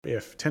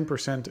If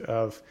 10%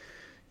 of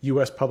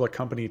US public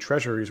company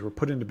treasuries were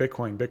put into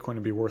Bitcoin, Bitcoin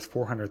would be worth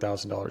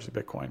 $400,000 of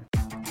Bitcoin.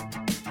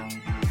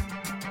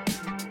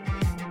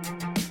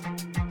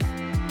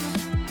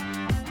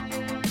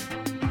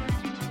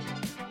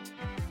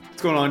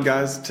 What's going on,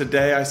 guys?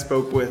 Today I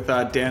spoke with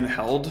Dan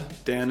Held.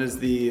 Dan is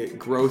the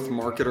growth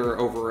marketer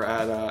over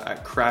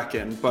at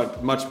Kraken,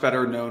 but much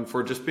better known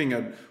for just being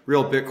a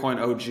real Bitcoin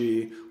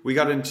OG. We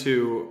got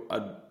into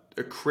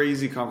a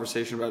crazy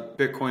conversation about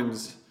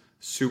Bitcoin's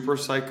super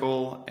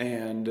cycle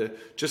and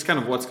just kind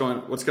of what's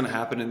going to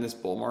happen in this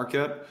bull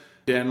market.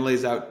 Dan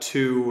lays out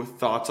two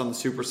thoughts on the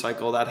super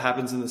cycle. That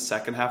happens in the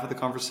second half of the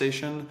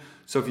conversation.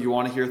 So if you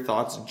want to hear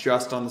thoughts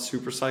just on the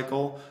super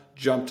cycle,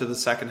 jump to the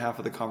second half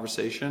of the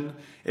conversation.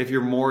 If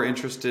you're more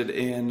interested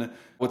in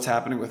what's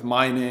happening with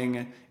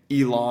mining,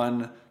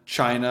 Elon,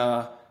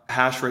 China,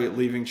 hash rate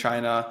leaving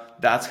China,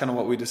 that's kind of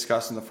what we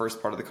discussed in the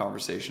first part of the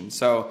conversation.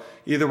 So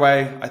either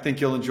way, I think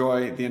you'll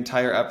enjoy the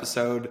entire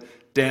episode.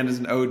 Dan is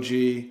an OG,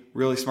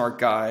 really smart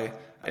guy.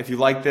 If you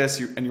like this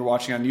and you're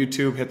watching on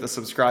YouTube, hit the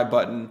subscribe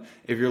button.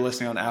 If you're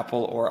listening on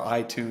Apple or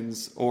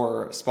iTunes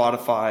or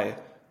Spotify,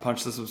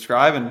 punch the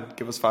subscribe and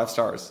give us 5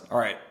 stars. All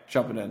right,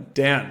 jumping in.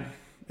 Dan,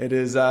 it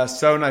is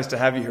so nice to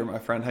have you here, my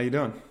friend. How you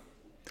doing?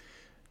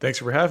 Thanks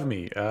for having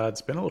me.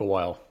 It's been a little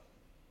while.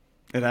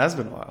 It has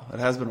been a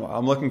while.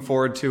 I'm looking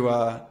forward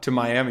to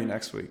Miami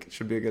next week. It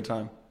should be a good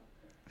time.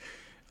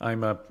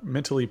 I'm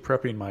mentally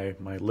prepping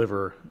my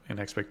liver in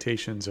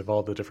expectations of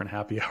all the different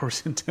happy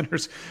hours and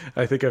dinners.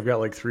 I think I've got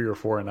like 3 or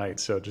 4 a night.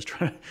 So just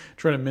trying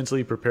to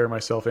mentally prepare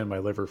myself and my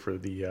liver for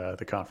the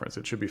conference.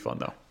 It should be fun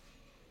though.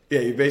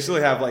 Yeah, you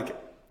basically have like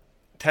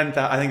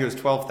 10,000. I think it was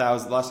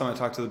 12,000. Last time I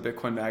talked to the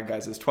Bitcoin Mag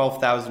guys, it's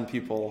 12,000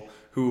 people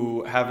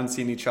who haven't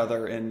seen each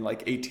other in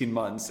like 18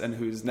 months and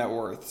whose net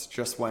worths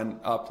just went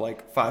up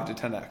like 5 to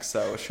 10x.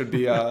 So it should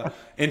be a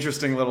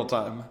interesting little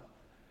time.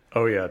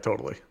 Oh yeah,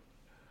 totally.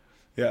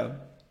 Yeah.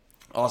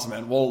 Awesome,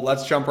 man. Well,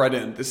 let's jump right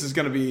in. This is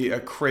going to be a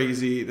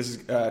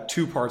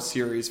 2-part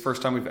series.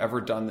 First time we've ever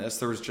done this.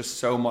 There was just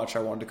so much I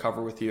wanted to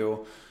cover with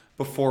you.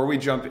 Before we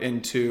jump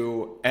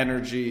into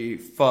energy,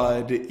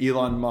 FUD,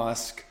 Elon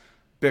Musk,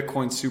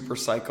 Bitcoin super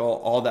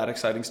cycle, all that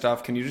exciting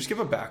stuff, can you just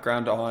give a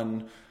background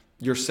on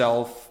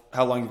yourself,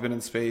 how long you've been in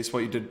space,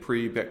 what you did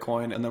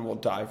pre-Bitcoin, and then we'll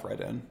dive right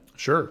in.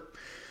 Sure.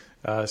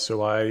 So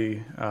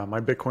my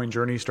Bitcoin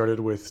journey started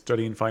with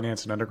studying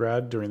finance in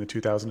undergrad during the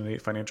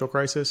 2008 financial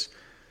crisis.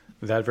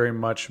 That very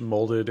much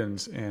molded and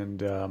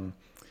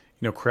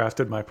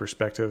crafted my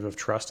perspective of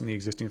trust in the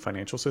existing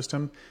financial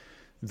system.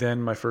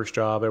 Then my first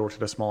job, I worked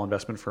at a small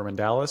investment firm in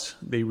Dallas.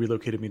 They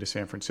relocated me to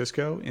San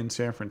Francisco. In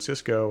San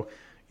Francisco,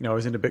 I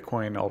was into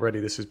Bitcoin already.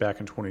 This is back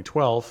in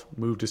 2012.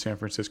 Moved to San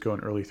Francisco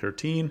in early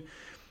 13.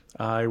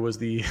 I was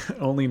the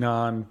only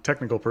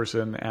non-technical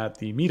person at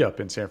the meetup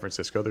in San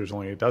Francisco. There's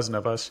only a dozen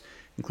of us,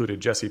 included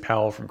Jesse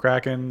Powell from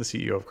Kraken, the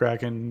CEO of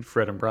Kraken,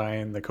 Fred and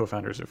Brian, the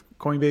co-founders of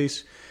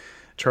Coinbase,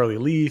 Charlie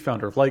Lee,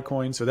 founder of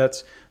Litecoin. So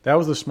that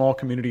was the small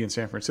community in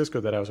San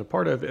Francisco that I was a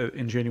part of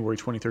in January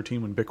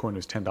 2013 when Bitcoin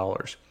was $10.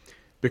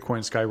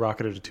 Bitcoin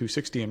skyrocketed to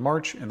 260 in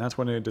March, and that's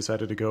when I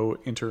decided to go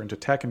enter into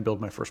tech and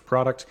build my first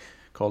product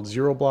called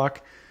ZeroBlock.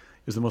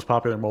 It was the most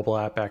popular mobile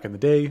app back in the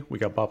day. We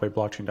got bought by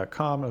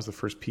blockchain.com. I was the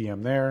first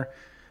PM there.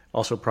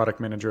 Also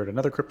product manager at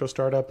another crypto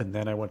startup. And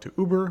then I went to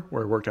Uber,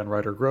 where I worked on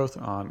Rider Growth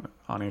on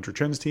Andrew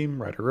Chen's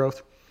team, Rider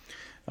Growth.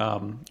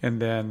 And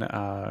then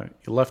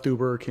left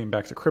Uber, came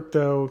back to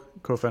crypto,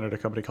 co-founded a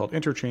company called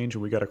Interchange,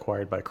 and we got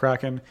acquired by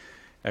Kraken.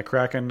 At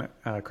Kraken,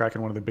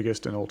 one of the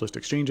biggest and oldest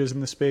exchanges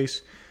in the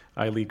space,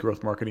 I lead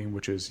growth marketing,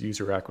 which is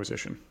user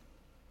acquisition.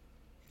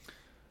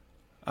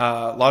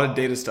 A lot of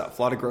data stuff,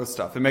 a lot of growth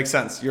stuff. It makes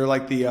sense. You're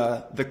like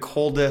the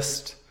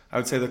coldest, I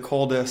would say the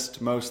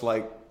coldest, most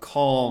like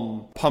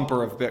calm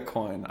pumper of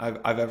Bitcoin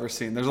I've ever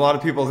seen. There's a lot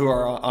of people who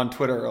are on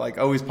Twitter like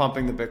always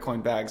pumping the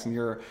Bitcoin bags, and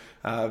you're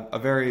a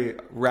very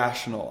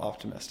rational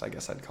optimist, I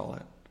guess I'd call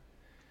it.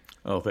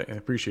 Oh, I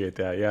appreciate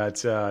that. Yeah,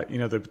 it's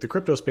the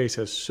crypto space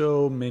has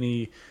so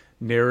many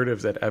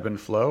narratives that ebb and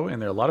flow,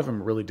 and a lot of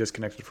them really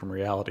disconnected from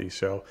reality.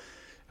 So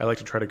I like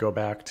to try to go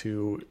back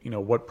to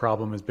what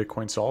problem is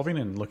Bitcoin solving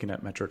and looking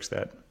at metrics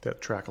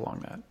that track along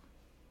that.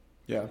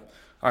 Yeah.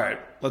 All right,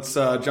 let's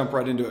jump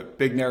right into it.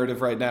 Big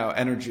narrative right now,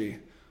 energy.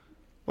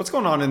 What's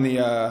going on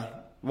in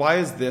why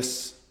is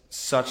this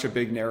such a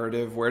big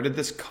narrative? Where did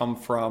this come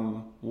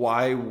from?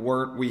 Why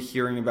weren't we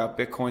hearing about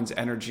Bitcoin's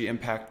energy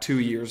impact 2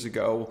 years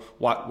ago?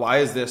 Why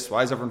is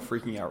everyone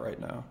freaking out right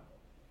now?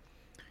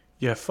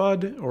 Yeah,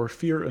 FUD, or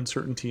fear,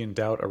 uncertainty, and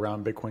doubt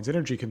around Bitcoin's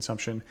energy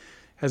consumption,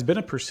 has been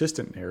a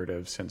persistent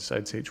narrative since,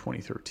 I'd say,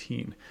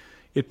 2013.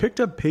 It picked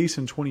up pace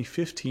in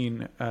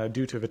 2015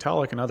 due to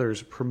Vitalik and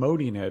others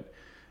promoting it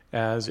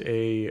as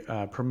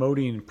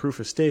promoting proof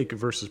of stake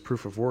versus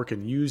proof of work,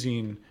 and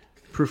using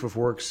proof of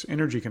work's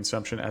energy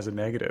consumption as a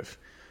negative,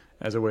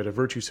 as a way to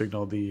virtue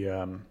signal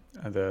the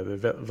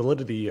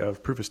validity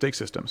of proof of stake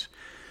systems.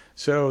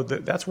 So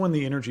that's when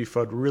the energy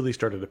FUD really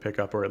started to pick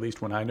up, or at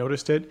least when I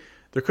noticed it.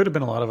 There could have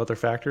been a lot of other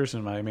factors,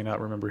 and I may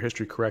not remember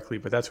history correctly,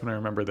 but that's when I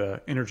remember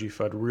the energy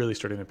FUD really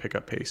starting to pick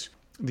up pace.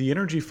 The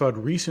energy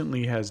FUD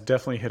recently has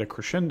definitely hit a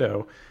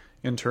crescendo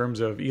in terms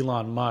of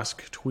Elon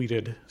Musk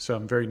tweeted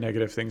some very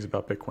negative things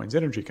about Bitcoin's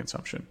energy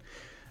consumption.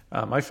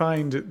 I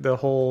find the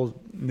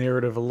whole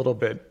narrative a little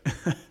bit,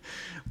 a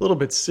little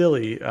bit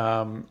silly,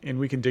 and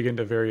we can dig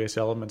into various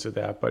elements of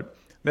that. But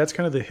that's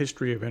kind of the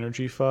history of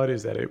energy FUD,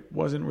 is that it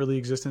wasn't really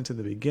existent in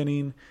the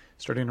beginning.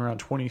 Starting around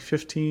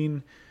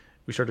 2015,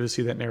 we started to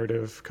see that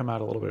narrative come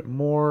out a little bit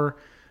more.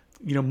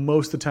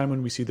 Most of the time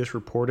when we see this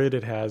reported,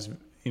 it has,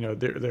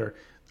 there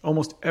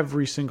almost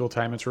every single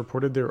time it's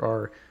reported,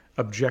 there's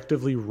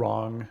objectively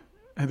wrong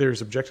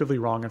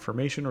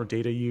information or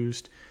data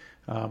used.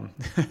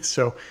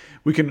 So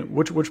we can,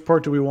 which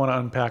part do we want to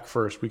unpack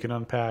first? We can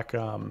unpack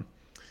kind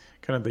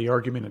of the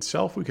argument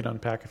itself. We can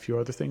unpack a few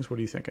other things. What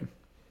are you thinking?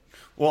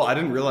 Well, I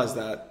didn't realize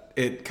that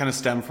it kind of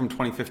stemmed from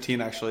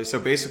 2015, actually. So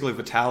basically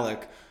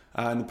Vitalik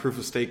and the proof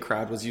of stake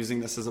crowd was using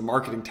this as a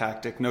marketing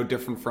tactic, no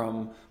different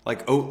from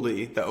like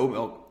Oatly, the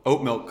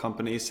oat milk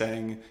company,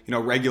 saying,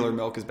 regular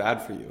milk is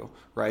bad for you,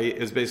 right? It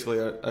was basically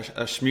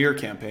a smear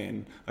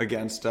campaign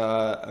against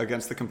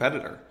the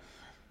competitor.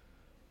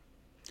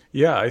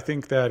 Yeah, I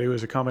think that it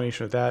was a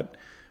combination of that,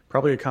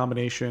 probably a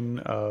combination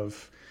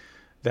of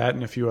that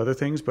and a few other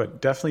things,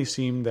 but definitely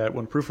seemed that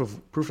when proof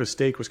of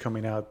stake was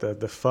coming out, the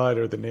FUD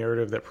or the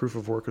narrative that proof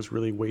of work was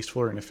really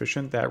wasteful or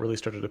inefficient, that really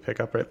started to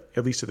pick up,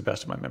 at least to the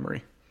best of my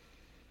memory.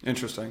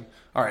 Interesting.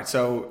 All right,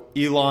 so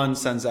Elon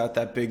sends out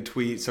that big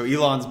tweet. So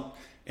Elon's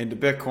into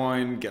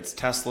Bitcoin, gets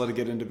Tesla to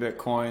get into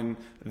Bitcoin.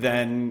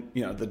 Then,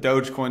 the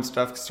Dogecoin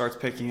stuff starts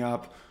picking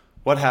up.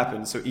 What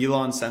happens? So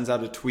Elon sends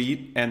out a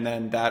tweet, and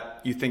then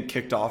that, you think,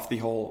 kicked off the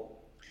whole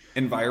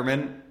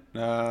environment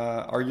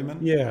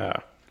argument? Yeah.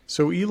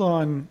 So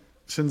Elon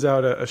sends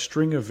out a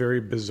string of very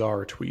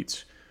bizarre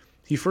tweets.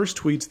 He first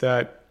tweets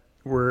that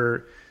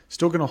we're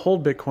still going to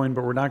hold Bitcoin,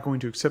 but we're not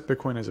going to accept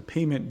Bitcoin as a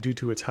payment due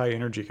to its high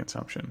energy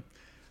consumption,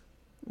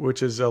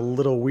 which is a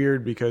little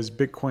weird because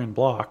Bitcoin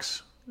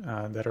blocks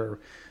that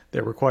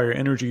require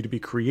energy to be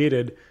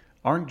created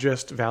aren't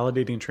just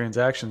validating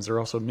transactions, they're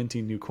also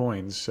minting new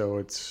coins. So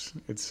it's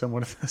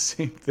somewhat of the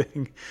same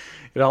thing.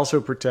 It also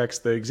protects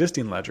the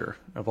existing ledger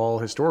of all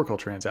historical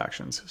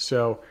transactions.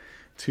 So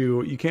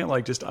you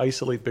can't just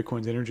isolate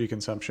Bitcoin's energy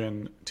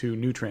consumption to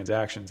new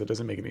transactions. It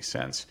doesn't make any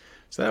sense.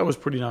 So that was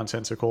pretty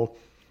nonsensical.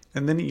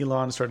 And then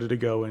Elon started to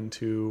go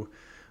into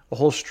a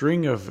whole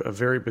string of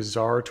very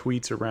bizarre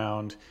tweets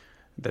around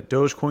that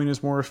Dogecoin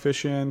is more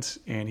efficient,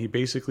 and he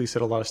basically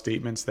said a lot of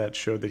statements that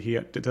showed that he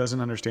doesn't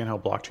understand how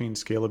blockchain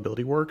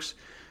scalability works,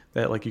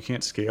 that you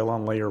can't scale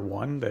on layer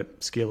one, that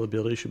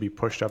scalability should be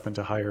pushed up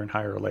into higher and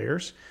higher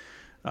layers.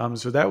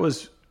 So that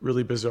was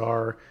really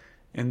bizarre.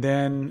 And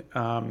then,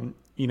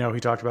 he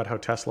talked about how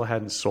Tesla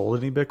hadn't sold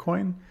any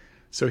Bitcoin.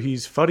 So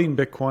he's FUDding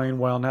Bitcoin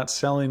while not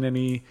selling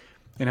any,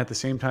 and at the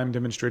same time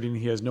demonstrating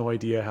he has no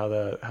idea how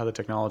the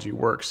technology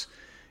works.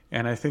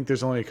 And I think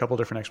there's only a couple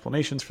different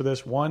explanations for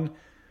this. One,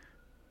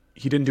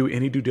 he didn't do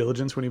any due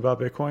diligence when he bought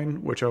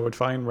Bitcoin, which I would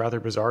find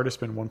rather bizarre to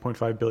spend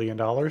 $1.5 billion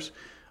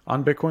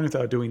on Bitcoin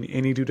without doing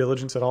any due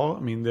diligence at all. I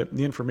mean, the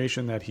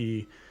information that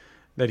he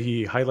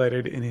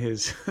highlighted in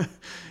his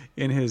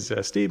in his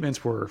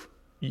statements were,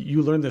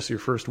 you learned this your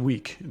first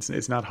week.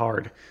 It's not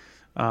hard.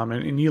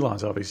 And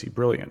Elon's obviously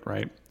brilliant,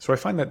 right? So I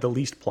find that the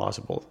least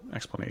plausible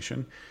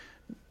explanation.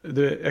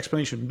 The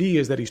explanation B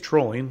is that he's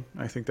trolling.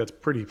 I think that's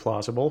pretty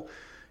plausible.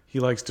 He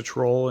likes to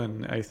troll,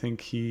 and I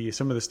think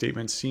some of the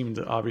statements seemed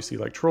obviously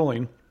like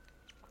trolling.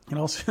 And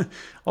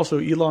also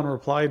Elon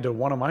replied to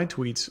one of my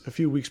tweets a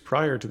few weeks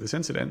prior to this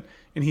incident,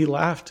 and he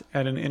laughed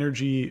at an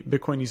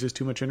Bitcoin uses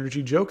too much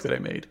energy joke that I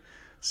made.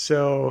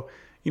 So,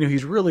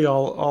 he's really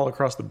all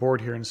across the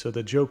board here. And so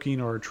the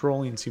joking or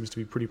trolling seems to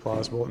be pretty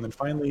plausible. And then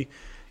finally,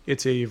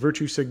 it's a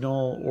virtue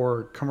signal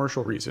or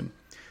commercial reason.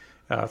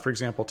 For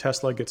example,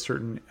 Tesla gets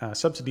certain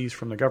subsidies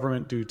from the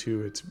government due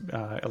to its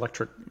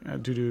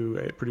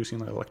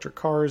producing electric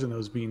cars, and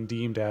those being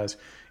deemed as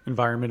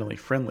environmentally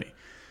friendly.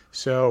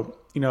 So,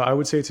 I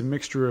would say it's a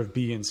mixture of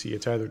B and C.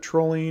 It's either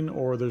trolling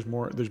or there's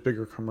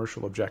bigger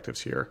commercial objectives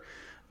here.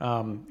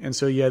 And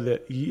so,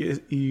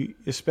 he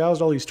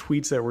espoused all these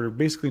tweets that were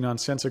basically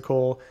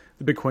nonsensical.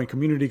 The Bitcoin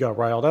community got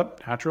riled up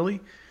naturally.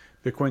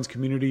 Bitcoin's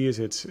community is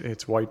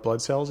its white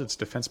blood cells, its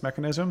defense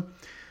mechanism.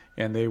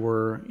 And they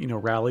were,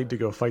 rallied to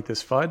go fight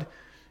this FUD.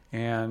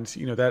 And,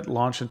 that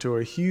launched into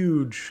a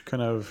huge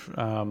kind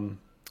of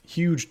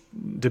huge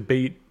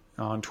debate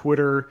on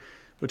Twitter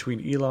between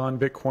Elon,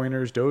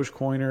 Bitcoiners,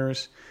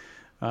 Dogecoiners.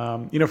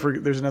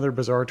 There's another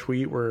bizarre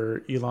tweet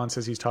where Elon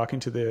says he's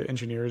talking to the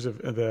engineers of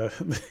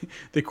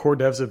the core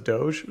devs of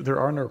Doge. There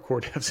are no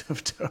core devs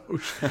of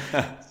Doge.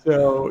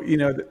 So,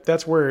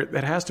 that's where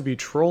that has to be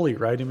trolly,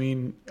 right? I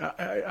mean,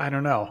 I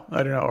don't know.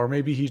 Or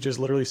maybe he's just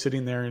literally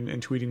sitting there and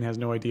tweeting, has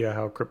no idea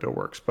how crypto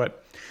works.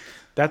 But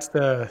that's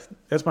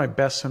my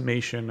best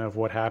summation of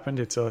what happened.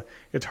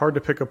 It's hard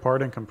to pick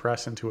apart and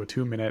compress into a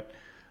 2-minute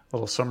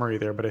little summary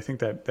there, but I think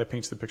that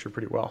paints the picture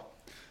pretty well.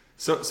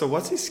 So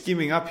what's he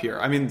scheming up here?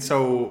 I mean,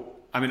 so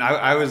I mean,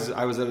 I was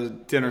at a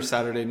dinner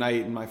Saturday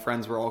night, and my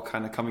friends were all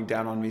kind of coming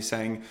down on me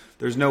saying,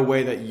 "There's no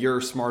way that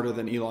you're smarter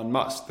than Elon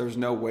Musk. There's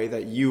no way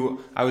that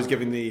you." I was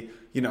giving the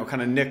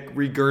kind of Nick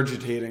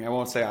regurgitating. I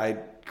won't say I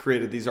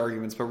created these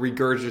arguments, but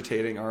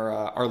regurgitating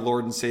our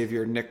Lord and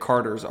Savior Nick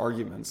Carter's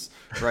arguments,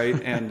 right?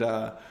 And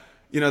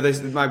they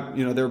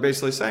were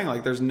basically saying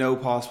like, "There's no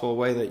possible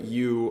way that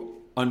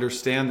you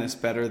understand this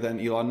better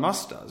than Elon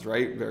Musk does,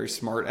 right? Very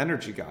smart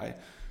energy guy."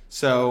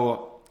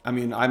 So. I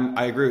mean,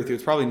 I agree with you.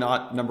 It's probably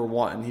not number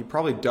one. He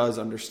probably does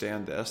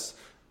understand this.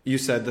 You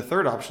said the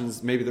third option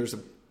is maybe there's a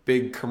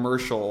big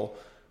commercial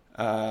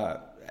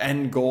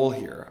end goal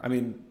here. I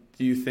mean,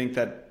 do you think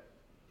that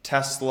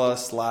Tesla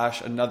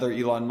 / another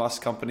Elon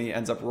Musk company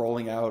ends up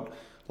rolling out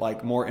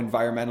like more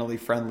environmentally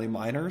friendly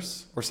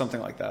miners or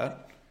something like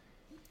that?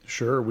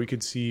 Sure. We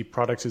could see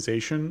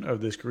productization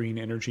of this green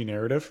energy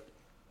narrative.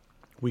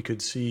 We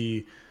could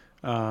see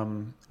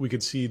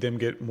them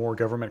get more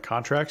government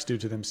contracts due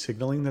to them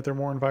signaling that they're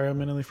more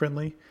environmentally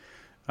friendly.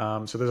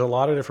 So there's a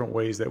lot of different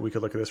ways that we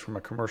could look at this from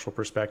a commercial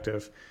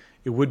perspective.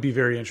 It would be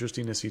very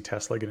interesting to see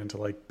Tesla get into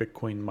like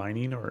Bitcoin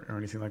mining or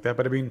anything like that.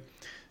 But I mean,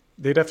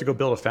 they'd have to go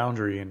build a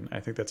foundry, and I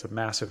think that's a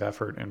massive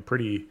effort and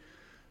pretty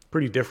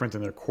different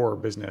than their core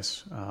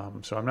business.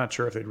 So I'm not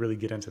sure if they'd really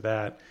get into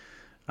that.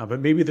 But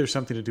maybe there's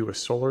something to do with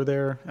solar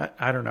there.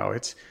 I don't know.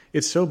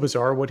 It's so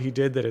bizarre what he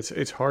did that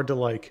it's hard to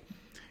like.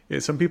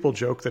 Some people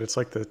joke that it's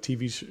like the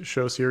TV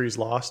show series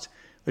Lost.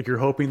 Like you're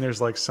hoping there's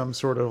like some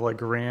sort of like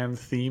grand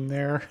theme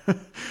there,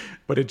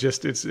 but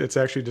it's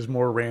actually just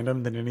more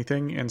random than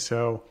anything. And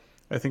so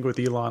I think with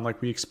Elon,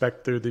 like we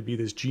expect there to be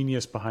this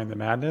genius behind the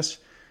madness.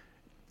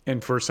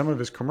 And for some of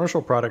his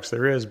commercial products,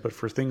 there is, but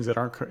for things that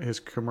aren't his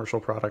commercial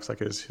products, like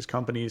his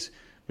companies,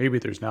 maybe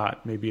there's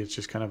not. Maybe it's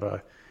just kind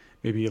of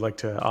maybe like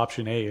to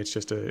option A, it's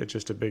just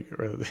a big,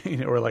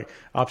 or like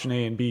option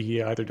A and B,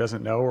 he either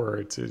doesn't know or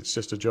it's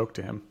just a joke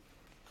to him.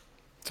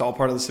 It's all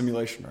part of the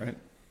simulation, right?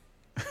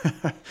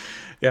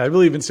 Yeah, I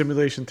believe in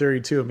simulation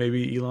theory too.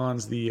 Maybe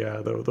Elon's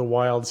the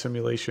wild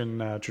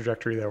simulation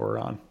trajectory that we're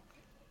on.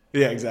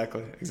 Yeah,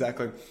 exactly.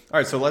 All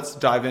right, so let's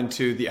dive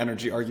into the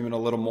energy argument a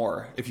little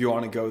more, if you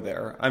want to go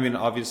there. I mean,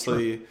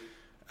 obviously,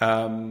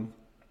 sure.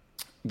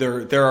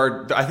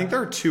 I think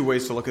there are two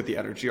ways to look at the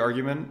energy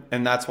argument,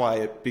 and that's why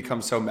it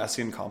becomes so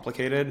messy and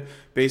complicated.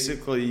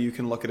 Basically, you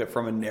can look at it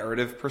from a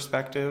narrative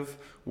perspective,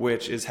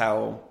 which is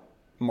how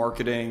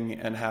marketing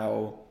and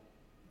how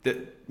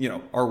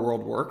our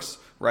world works,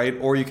 right?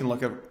 Or you can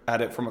look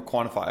at it from a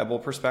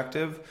quantifiable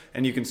perspective,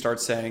 and you can start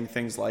saying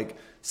things like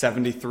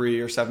 73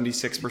 or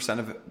 76%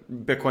 of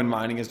Bitcoin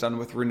mining is done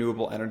with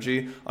renewable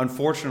energy.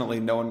 Unfortunately,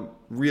 no one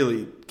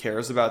really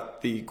cares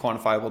about the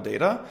quantifiable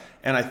data.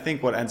 And I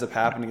think what ends up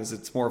happening is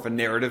it's more of a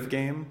narrative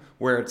game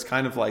where it's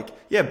kind of like,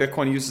 yeah,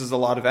 Bitcoin uses a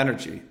lot of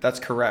energy. That's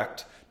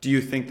correct. Do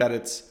you think that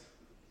it's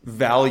a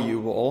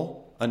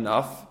valuable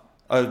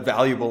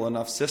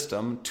enough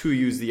system to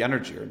use the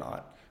energy or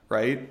not?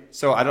 Right?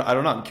 So I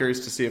don't know. I'm curious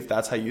to see if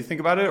that's how you think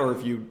about it or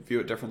if you view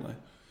it differently.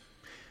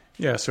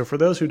 Yeah. So for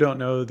those who don't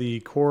know, the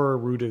core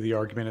root of the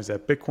argument is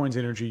that Bitcoin's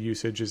energy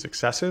usage is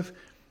excessive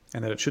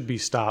and that it should be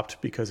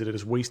stopped because it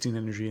is wasting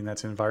energy and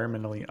that's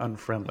environmentally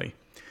unfriendly.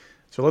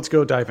 So let's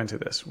go dive into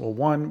this. Well,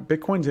 one,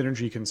 Bitcoin's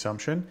energy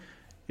consumption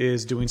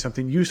is doing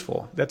something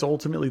useful. That's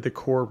ultimately the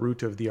core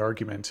root of the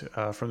argument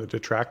from the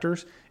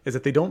detractors, is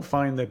that they don't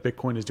find that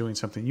Bitcoin is doing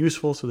something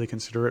useful, so they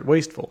consider it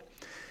wasteful.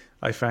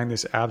 I find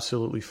this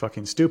absolutely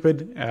fucking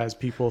stupid as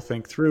people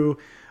think through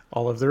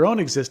all of their own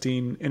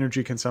existing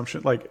energy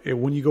consumption. Like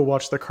when you go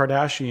watch the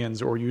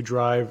Kardashians or you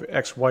drive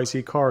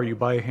XYZ car, you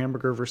buy a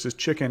hamburger versus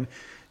chicken,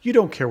 you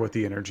don't care what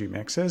the energy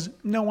mix is.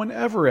 No one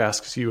ever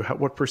asks you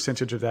what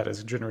percentage of that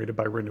is generated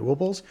by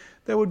renewables.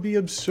 That would be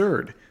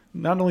absurd.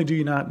 Not only do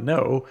you not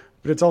know,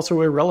 but it's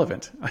also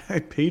irrelevant. I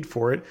paid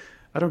for it.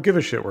 I don't give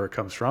a shit where it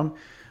comes from.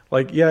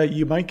 Like, yeah,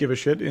 you might give a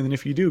shit, and then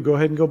if you do, go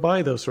ahead and go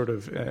buy those sort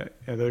of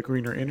the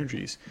greener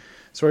energies.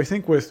 So I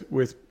think with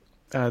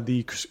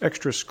the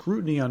extra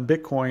scrutiny on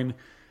Bitcoin,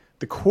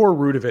 the core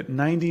root of it,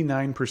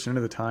 99%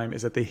 of the time,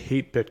 is that they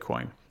hate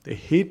Bitcoin. They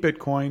hate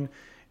Bitcoin,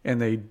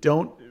 and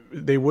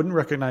they wouldn't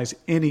recognize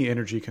any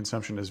energy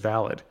consumption as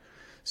valid.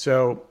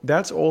 So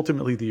that's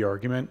ultimately the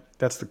argument.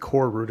 That's the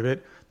core root of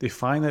it. They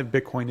find that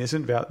Bitcoin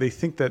isn't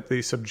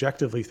they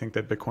subjectively think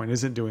that Bitcoin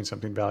isn't doing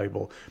something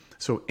valuable.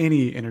 So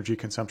any energy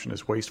consumption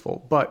is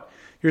wasteful. But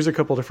here's a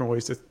couple different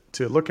ways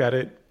to look at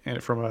it,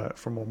 and from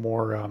a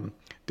more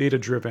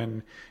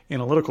data-driven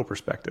analytical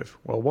perspective.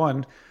 Well,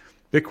 one,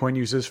 Bitcoin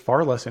uses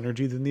far less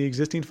energy than the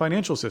existing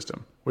financial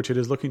system, which it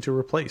is looking to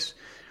replace.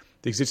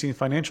 The existing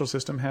financial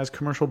system has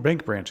commercial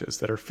bank branches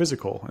that are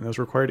physical, and those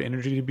required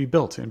energy to be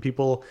built. And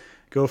people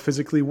go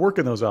physically work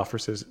in those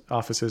offices,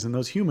 and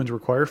those humans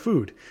require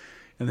food.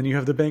 And then you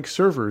have the bank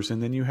servers,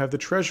 and then you have the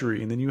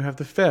treasury, and then you have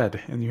the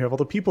Fed, and you have all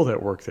the people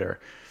that work there.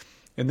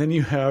 And then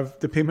you have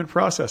the payment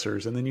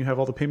processors, and then you have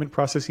all the payment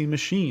processing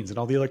machines and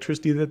all the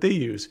electricity that they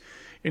use.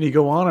 And you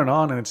go on,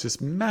 and it's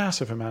this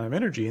massive amount of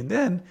energy. And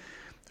then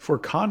for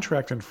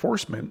contract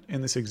enforcement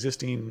in this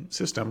existing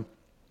system,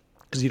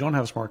 because you don't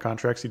have smart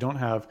contracts, you don't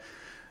have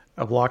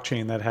a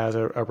blockchain that has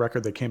a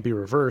record that can't be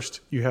reversed,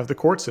 you have the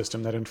court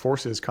system that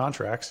enforces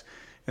contracts,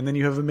 and then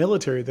you have the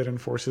military that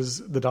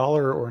enforces the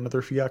dollar or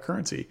another fiat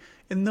currency.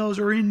 And those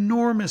are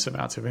enormous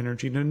amounts of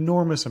energy and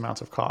enormous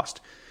amounts of cost.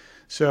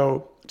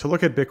 So to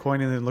look at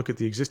Bitcoin and then look at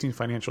the existing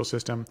financial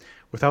system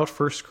without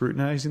first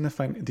scrutinizing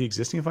the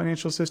existing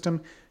financial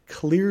system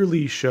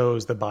clearly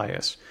shows the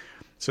bias.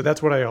 So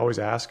that's what I always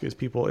ask is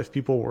if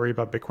people worry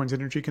about Bitcoin's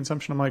energy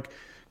consumption, I'm like,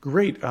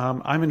 great,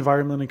 I'm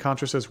environmentally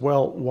conscious as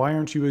well. Why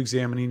aren't you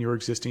examining your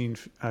existing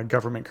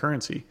government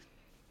currency?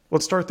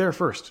 Let's start there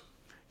first.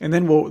 And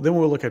then we'll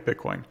look at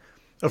Bitcoin.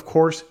 Of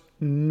course,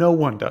 no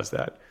one does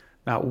that.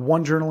 Not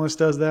one journalist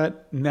does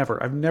that.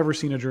 Never. I've never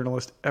seen a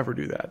journalist ever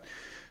do that.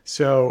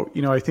 So,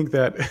 I think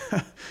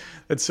that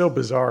it's so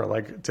bizarre,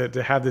 like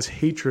to have this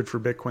hatred for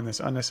Bitcoin, this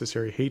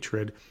unnecessary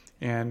hatred,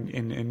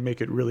 and make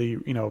it really,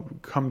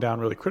 come down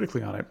really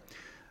critically on it.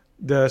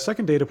 The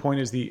second data point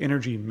is the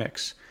energy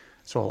mix.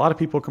 So a lot of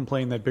people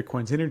complain that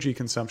Bitcoin's energy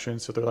consumption,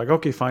 so they're like,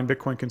 okay, fine,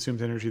 Bitcoin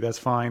consumes energy, that's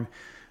fine,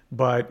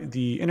 but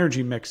the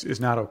energy mix is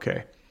not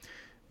okay.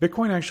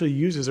 Bitcoin actually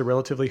uses a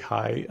relatively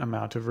high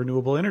amount of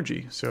renewable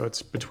energy. So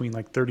it's between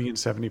like 30 and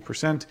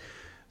 70%.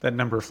 That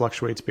number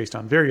fluctuates based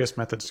on various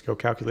methods to go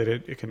calculate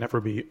it. It can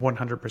never be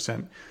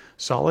 100%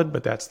 solid,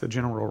 but that's the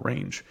general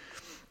range.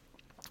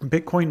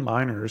 Bitcoin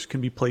miners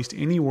can be placed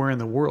anywhere in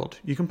the world.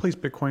 You can place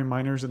Bitcoin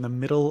miners in the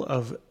middle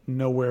of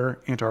nowhere,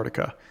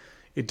 Antarctica.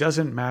 It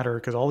doesn't matter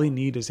because all they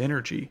need is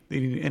energy.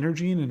 They need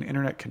energy and an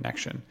internet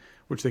connection,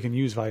 which they can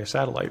use via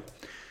satellite.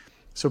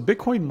 So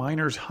Bitcoin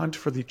miners hunt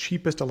for the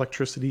cheapest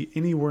electricity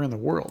anywhere in the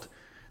world.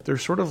 They're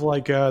sort of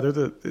like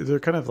they're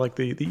kind of like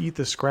they eat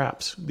the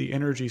scraps, the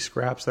energy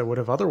scraps that would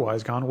have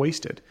otherwise gone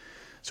wasted.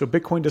 So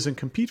Bitcoin doesn't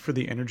compete for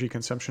the energy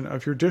consumption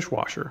of your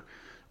dishwasher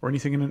or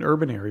anything in an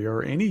urban area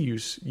or any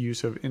use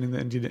of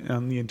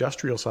on the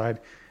industrial side.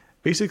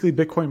 Basically,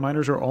 Bitcoin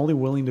miners are only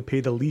willing to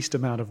pay the least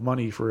amount of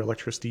money for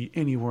electricity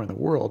anywhere in the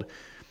world,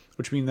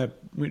 which means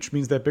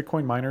that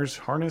Bitcoin miners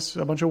harness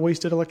a bunch of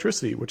wasted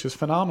electricity, which is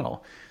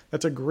phenomenal.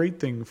 That's a great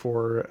thing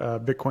for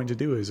Bitcoin to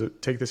do, is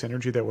take this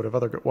energy that would have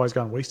otherwise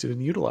gone wasted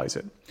and utilize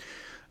it.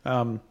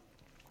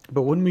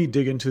 But when we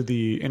dig into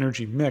the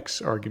energy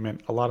mix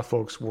argument, a lot of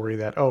folks worry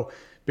that,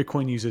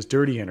 Bitcoin uses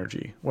dirty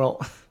energy.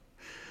 Well,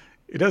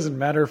 it doesn't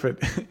matter if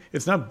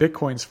it's not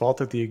Bitcoin's fault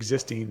that the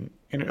existing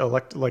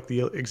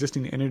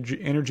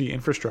energy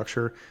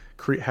infrastructure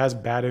has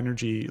bad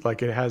energy,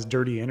 like it has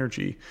dirty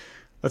energy.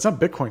 That's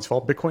not Bitcoin's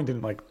fault. Bitcoin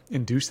didn't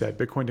induce that.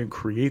 Bitcoin didn't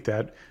create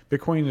that.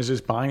 Bitcoin is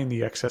just buying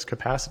the excess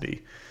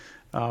capacity.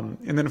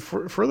 And then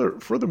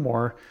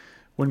furthermore,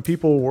 when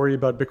people worry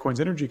about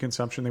Bitcoin's energy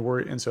consumption, they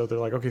worry, and so they're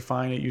like, okay,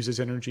 fine, it uses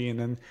energy,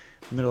 and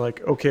they're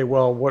like, okay,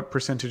 well, what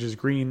percentage is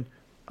green?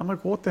 I'm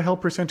like, what the hell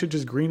percentage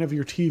is green of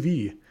your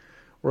TV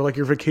or like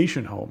your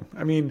vacation home?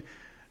 I mean,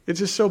 it's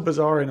just so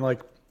bizarre, and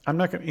I'm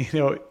not going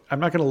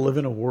to live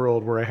in a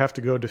world where I have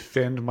to go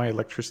defend my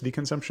electricity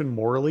consumption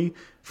morally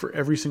for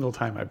every single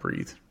time I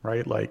breathe,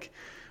 right? Like,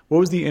 what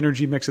was the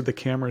energy mix of the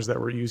cameras that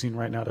we're using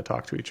right now to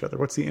talk to each other?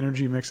 What's the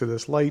energy mix of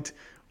this light?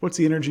 What's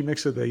the energy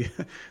mix of the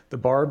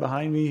bar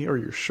behind me or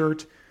your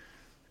shirt?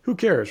 Who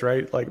cares,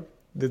 right? Like,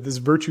 this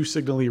virtue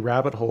signaling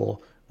rabbit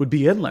hole would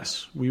be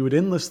endless. We would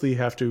endlessly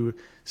have to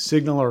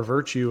signal our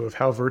virtue of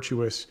how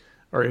virtuous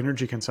our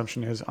energy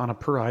consumption is on a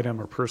per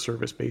item or per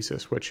service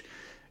basis, which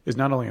is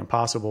not only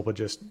impossible, but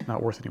just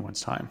not worth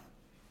anyone's time.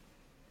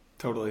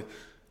 Totally.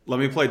 Let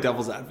me play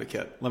devil's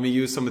advocate. Let me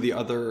use some of the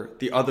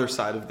other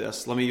side of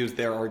this. Let me use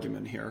their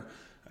argument here.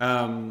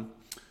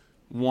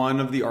 One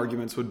of the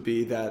arguments would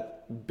be that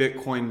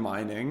Bitcoin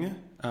mining,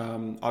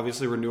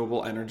 obviously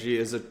renewable energy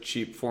is a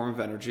cheap form of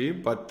energy,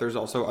 but there's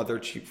also other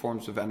cheap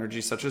forms of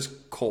energy such as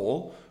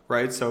coal,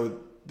 right? So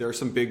there are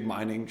some big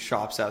mining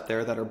shops out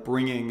there that are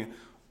bringing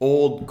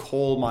old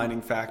coal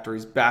mining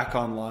factories back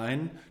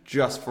online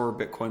just for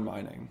Bitcoin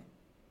mining.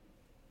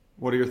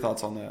 What are your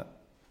thoughts on that?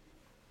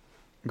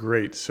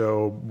 Great.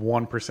 So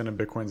 1% of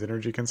Bitcoin's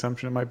energy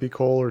consumption might be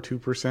coal, or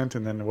 2%,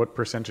 and then what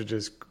percentage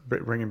is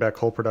bringing back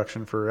coal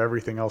production for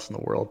everything else in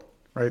the world,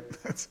 right?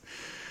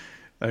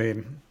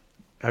 Do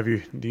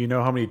you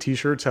know how many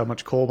T-shirts, how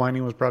much coal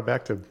mining was brought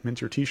back to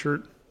mint your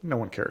T-shirt? No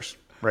one cares.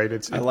 Right.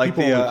 I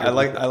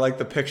like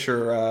the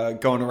picture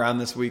going around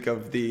this week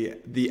of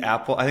the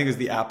Apple. I think it's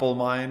the Apple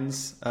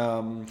mines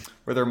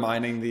where they're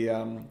mining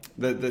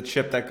the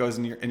chip that goes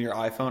in your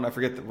iPhone. I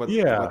forget what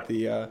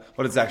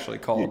it's actually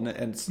called.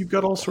 And you've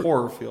got all sorts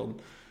horror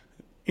field.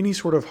 Any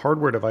sort of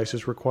hardware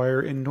devices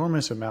require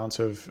enormous amounts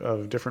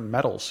of different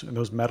metals, and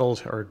those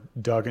metals are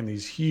dug in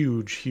these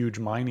huge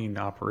mining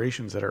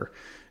operations that are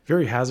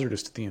very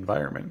hazardous to the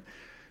environment.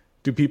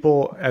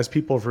 As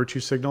people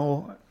virtue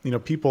signal,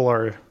 people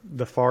are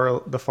the far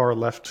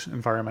left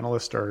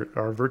environmentalists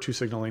are virtue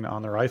signaling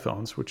on their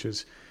iPhones, which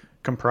is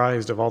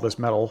comprised of all this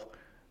metal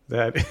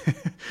that,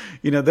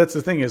 that's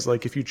the thing is,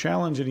 like, if you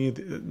challenge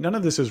none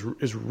of this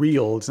is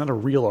real. It's not a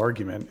real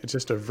argument. It's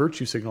just a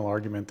virtue signal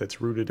argument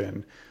that's rooted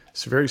in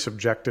very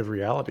subjective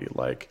reality.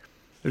 Like,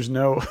 There's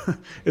no,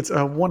 it's a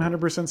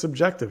 100%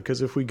 subjective,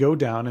 because if we go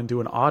down and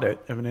do an audit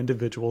of an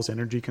individual's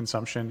energy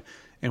consumption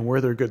and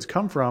where their goods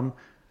come from,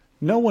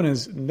 no one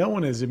is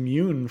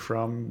immune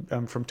from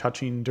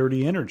touching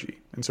dirty energy.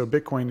 And so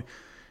Bitcoin,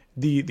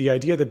 the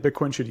idea that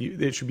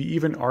it should be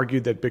even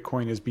argued that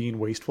Bitcoin is being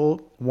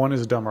wasteful, one,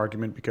 is a dumb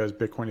argument, because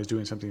Bitcoin is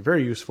doing something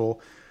very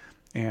useful,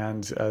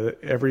 and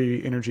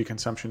every energy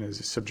consumption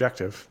is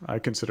subjective. I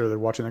consider that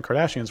watching the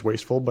Kardashians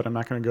wasteful, but I'm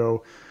not going to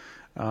go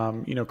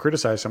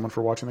criticize someone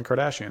for watching the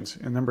Kardashians.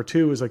 And number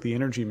two is like the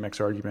energy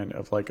mix argument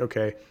of like,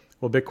 okay,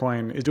 well,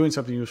 Bitcoin is doing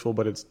something useful,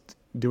 but it's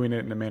doing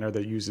it in a manner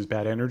that uses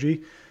bad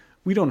energy.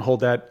 We don't hold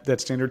that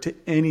standard to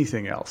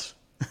anything else.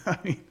 I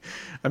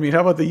mean,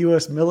 how about the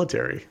U.S.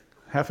 military?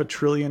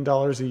 $500 billion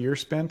a year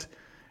spent.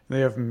 They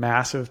have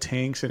massive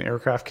tanks and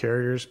aircraft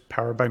carriers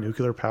powered by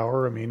nuclear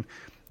power. I mean,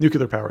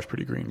 nuclear power is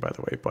pretty green, by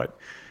the way, but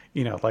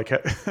like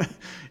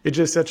it's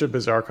just such a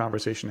bizarre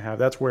conversation to have.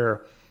 That's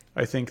where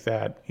I think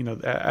that,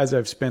 as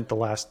I've spent the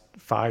last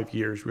 5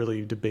 years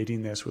really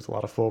debating this with a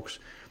lot of folks,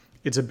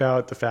 it's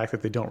about the fact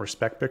that they don't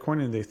respect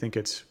Bitcoin and they think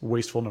it's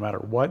wasteful no matter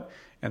what.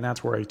 And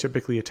that's where I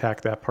typically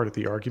attack that part of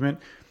the argument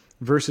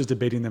versus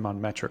debating them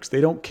on metrics. They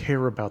don't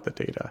care about the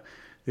data.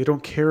 They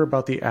don't care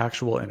about the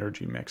actual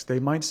energy mix. They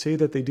might say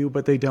that they do,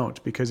 but they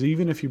don't, because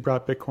even if you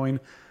brought Bitcoin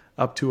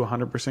up to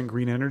 100%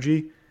 green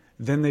energy,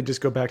 then they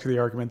just go back to the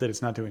argument that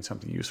it's not doing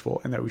something useful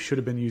and that we should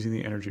have been using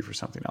the energy for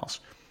something else.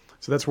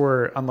 So that's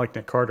where, unlike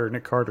Nick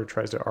Carter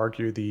tries to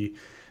argue the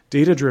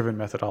data-driven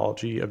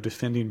methodology of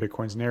defending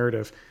Bitcoin's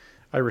narrative.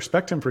 I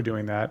respect him for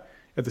doing that.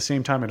 At the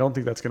same time, I don't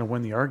think that's going to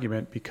win the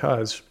argument,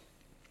 because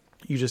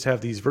you just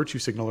have these virtue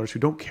signalers who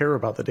don't care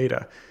about the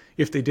data.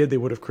 If they did, they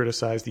would have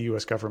criticized the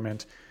U.S.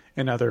 government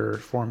and other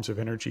forms of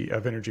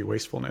energy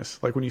wastefulness.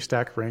 Like when you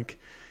stack rank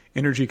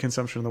energy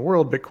consumption in the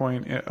world,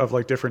 Bitcoin, of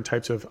like different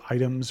types of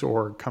items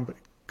or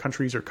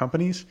countries or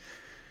companies,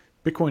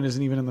 Bitcoin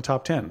isn't even in the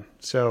top 10.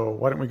 So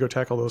why don't we go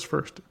tackle those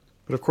first?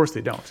 But of course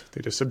they don't.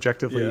 They just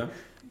subjectively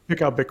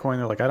pick out Bitcoin.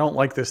 They're like, I don't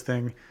like this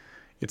thing.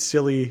 It's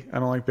silly. I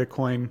don't like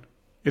Bitcoin.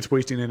 It's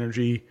wasting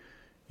energy.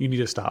 You need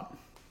to stop.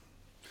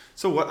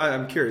 So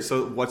I'm curious.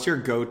 So what's your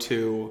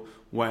go-to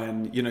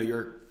when,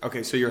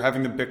 so you're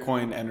having the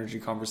Bitcoin energy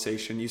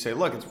conversation. You say,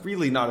 look, it's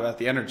really not about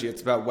the energy.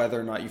 It's about whether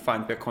or not you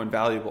find Bitcoin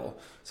valuable.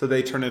 So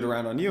they turn it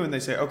around on you and they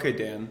say, okay,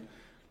 Dan,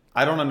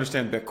 I don't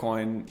understand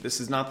Bitcoin.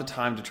 This is not the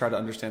time to try to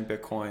understand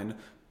Bitcoin,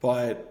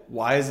 but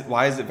why is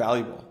it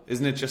valuable?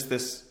 Isn't it just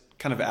this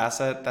kind of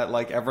asset that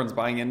like everyone's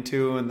buying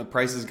into and the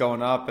price is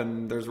going up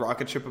and there's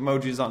rocket ship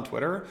emojis on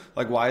Twitter?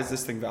 Like, why is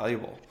this thing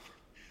valuable?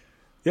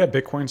 Yeah,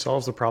 Bitcoin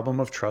solves the problem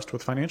of trust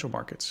with financial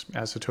markets.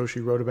 As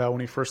Satoshi wrote about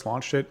when he first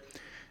launched it,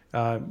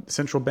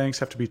 central banks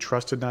have to be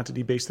trusted not to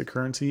debase the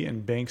currency,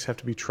 and banks have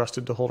to be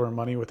trusted to hold our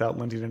money without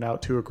lending it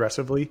out too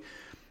aggressively.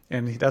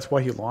 And that's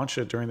why he launched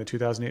it during the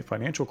 2008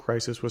 financial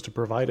crisis, was to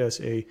provide us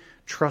a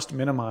trust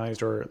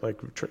minimized, or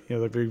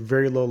a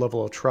very low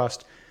level of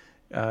trust.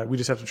 We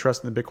just have to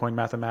trust in the Bitcoin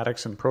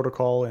mathematics and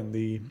protocol and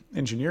the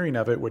engineering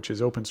of it, which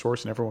is open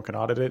source and everyone can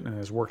audit it and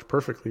has worked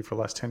perfectly for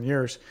the last 10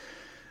 years.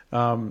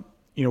 What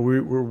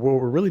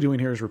we're really doing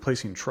here is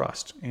replacing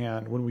trust.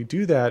 And when we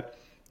do that,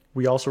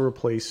 we also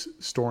replace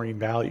storing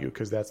value,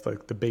 because that's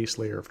like the base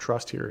layer of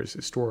trust here is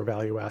store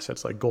value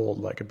assets like gold,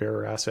 like a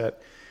bearer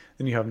asset.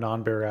 Then you have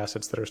non-bearer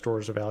assets that are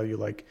stores of value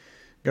like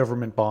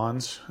government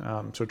bonds,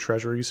 so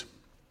treasuries,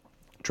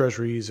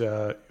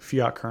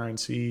 fiat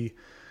currency,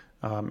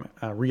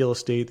 real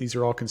estate. These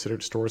are all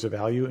considered stores of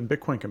value, and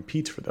Bitcoin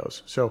competes for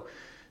those. So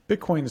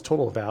Bitcoin's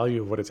total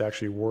value of what it's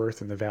actually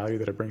worth and the value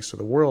that it brings to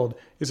the world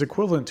is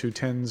equivalent to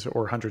tens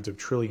or hundreds of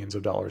trillions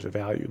of dollars of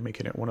value,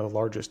 making it one of the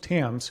largest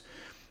TAMs,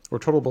 or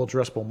total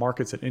addressable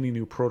markets, that any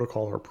new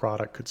protocol or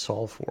product could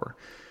solve for.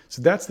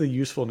 So that's the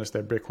usefulness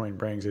that Bitcoin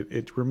brings.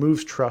 It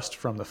removes trust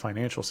from the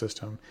financial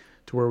system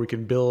to where we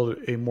can build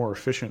a more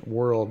efficient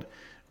world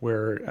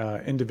where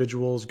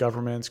individuals,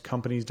 governments,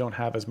 companies don't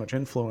have as much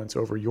influence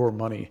over your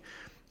money.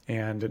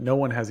 And no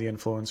one has the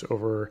influence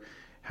over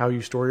how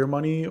you store your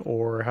money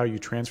or how you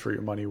transfer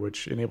your money,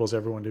 which enables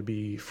everyone to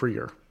be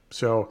freer.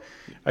 So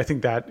I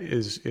think that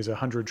is a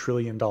 $100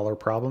 trillion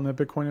problem that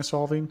Bitcoin is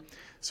solving.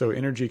 So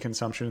energy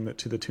consumption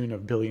to the tune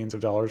of billions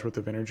of dollars worth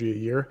of energy a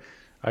year,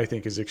 I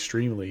think, is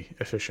extremely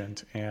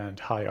efficient and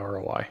high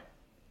ROI.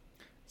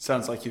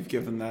 Sounds like you've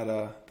given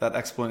that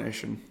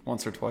explanation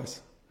once or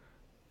twice.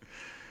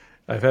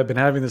 I've been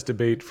having this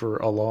debate for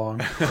a long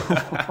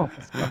time.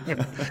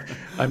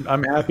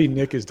 I'm happy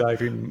Nick is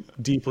diving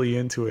deeply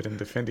into it and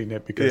defending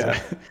it, because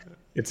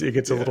it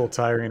gets a little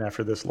tiring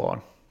after this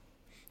long.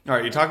 All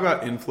right, you talk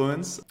about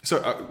influence. So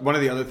one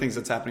of the other things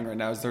that's happening right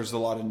now is there's a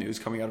lot of news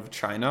coming out of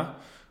China,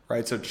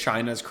 right? So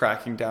China's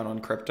cracking down on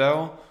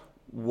crypto.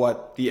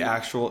 What the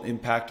actual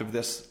impact of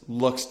this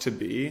looks to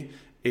be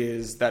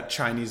is that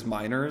Chinese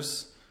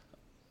miners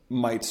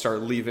might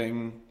start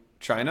leaving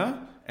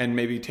China and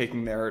maybe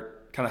taking their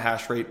kind of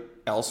hash rate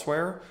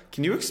elsewhere.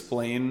 Can you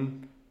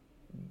explain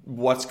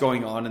what's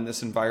going on in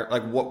this environment?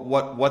 Like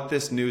what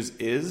this news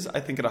is, I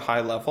think, at a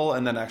high level,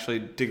 and then actually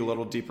dig a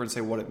little deeper and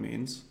say what it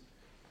means?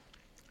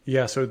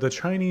 Yeah, so the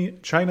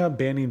China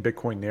banning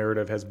Bitcoin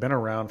narrative has been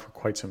around for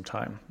quite some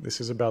time.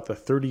 This is about the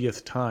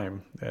 30th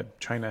time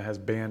that China has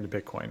banned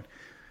Bitcoin.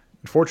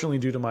 Unfortunately,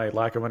 due to my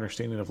lack of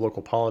understanding of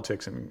local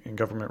politics and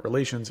government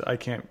relations, I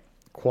can't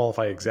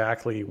qualify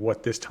exactly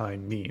what this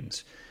time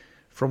means.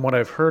 From what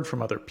I've heard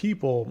from other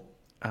people,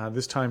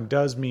 this time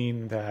does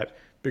mean that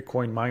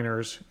Bitcoin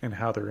miners and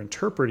how they're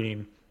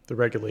interpreting the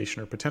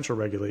regulation or potential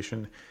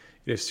regulation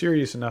is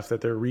serious enough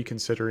that they're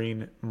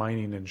reconsidering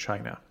mining in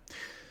China.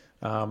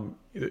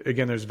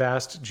 Again, there's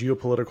vast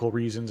geopolitical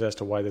reasons as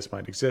to why this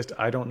might exist.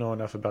 I don't know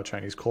enough about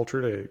Chinese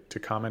culture to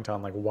comment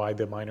on like why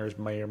the miners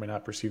may or may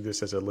not perceive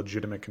this as a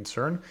legitimate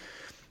concern.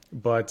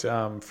 But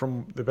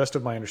from the best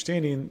of my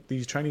understanding,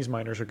 these Chinese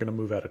miners are going to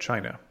move out of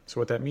China. So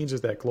what that means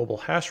is that global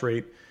hash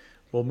rate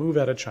will move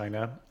out of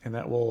China, and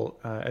that will,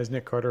 as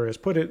Nick Carter has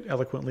put it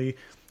eloquently,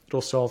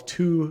 it'll solve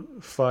two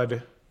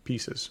FUD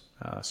pieces.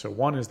 So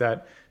one is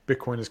that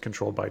Bitcoin is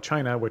controlled by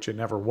China, which it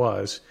never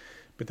was,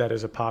 but that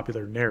is a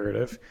popular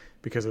narrative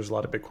because there's a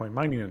lot of Bitcoin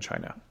mining in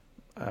China.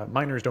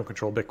 Miners don't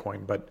control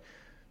Bitcoin, but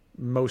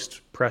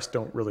most press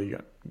don't really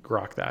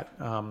grok that.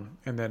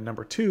 And then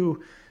number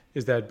two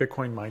is that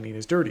Bitcoin mining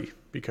is dirty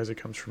because it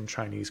comes from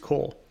Chinese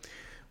coal.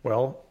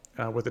 Well,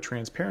 with the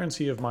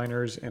transparency of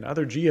miners in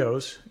other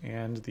geos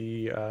and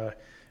the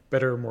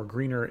better, more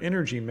greener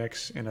energy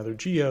mix in other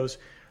geos,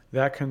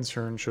 that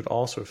concern should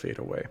also fade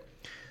away.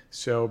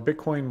 So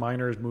Bitcoin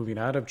miners moving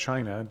out of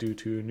China due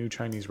to new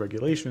Chinese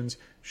regulations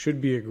should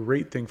be a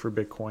great thing for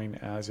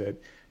Bitcoin as it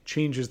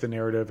changes the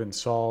narrative and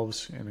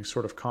solves and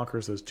sort of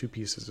conquers those two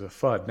pieces of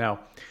FUD.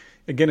 Now,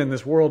 again, in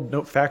this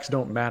world, facts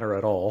don't matter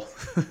at all.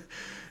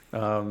 Facts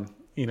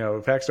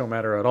don't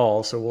matter at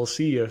all. So we'll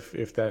see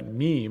if that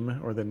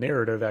meme or the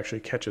narrative actually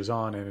catches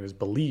on and is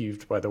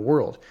believed by the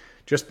world.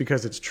 Just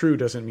because it's true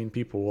doesn't mean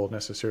people will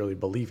necessarily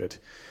believe it.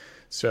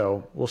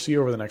 So we'll see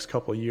over the next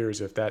couple of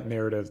years if that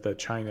narrative that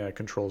China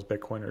controls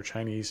Bitcoin or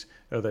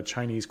that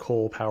Chinese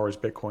coal powers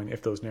Bitcoin,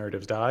 if those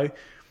narratives die,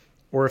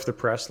 or if the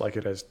press, like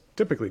it has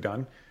typically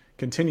done,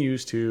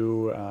 continues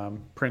to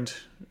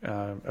print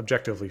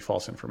objectively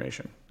false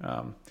information.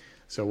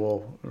 It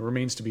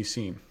remains to be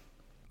seen.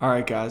 All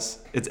right, guys,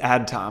 it's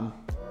ad time.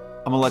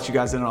 I'm gonna let you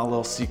guys in on a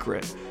little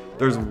secret.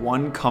 There's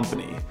one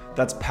company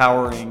that's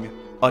powering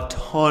a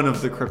ton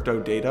of the crypto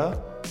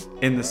data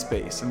in the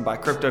space. And by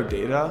crypto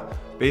data,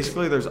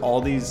 basically there's all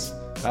these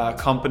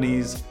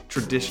companies,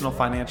 traditional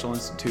financial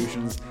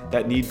institutions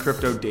that need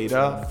crypto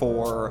data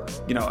for,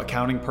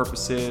 accounting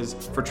purposes,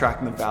 for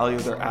tracking the value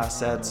of their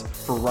assets,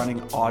 for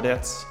running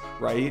audits,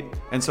 right?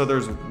 And so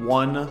there's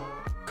one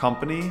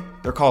company,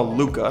 they're called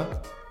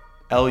Lukka,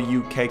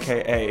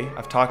 Lukka.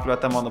 I've talked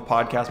about them on the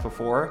podcast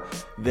before.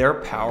 They're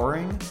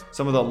powering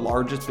some of the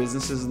largest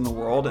businesses in the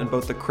world in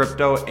both the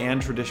crypto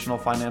and traditional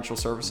financial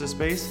services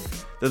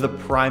space. They're the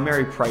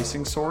primary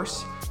pricing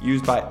source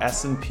used by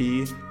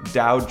S&P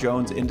Dow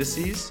Jones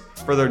indices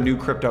for their new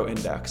crypto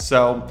index.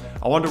 So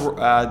I wanted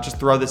to just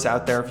throw this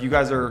out there. If you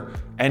guys are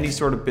any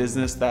sort of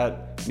business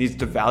that needs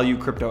to value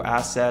crypto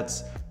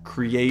assets,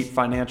 create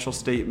financial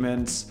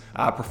statements,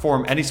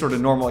 perform any sort of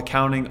normal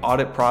accounting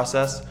audit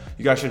process,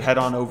 you guys should head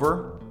on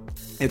over.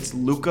 It's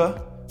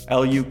Lukka,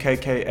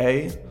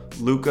 Lukka,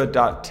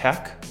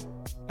 Lukka.tech,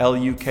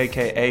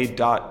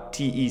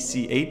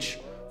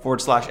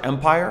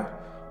 Lukka.tech/empire,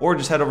 or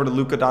just head over to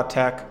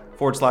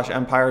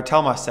Lukka.tech/empire.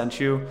 Tell them I sent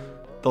you.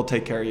 They'll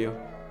take care of you.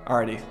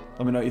 Alrighty,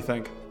 let me know what you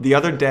think. The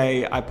other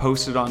day I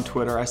posted on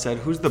Twitter, I said,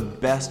 who's the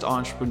best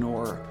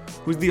entrepreneur?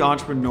 Who's the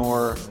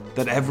entrepreneur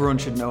that everyone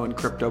should know in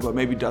crypto but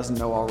maybe doesn't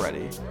know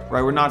already,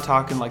 right? We're not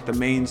talking like the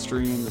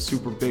mainstream, the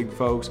super big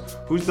folks.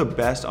 Who's the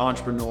best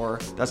entrepreneur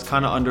that's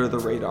kind of under the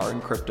radar in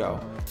crypto?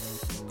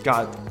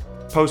 God,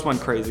 post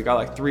went crazy. Got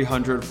like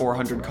 300,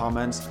 400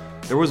 comments.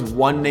 There was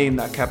one name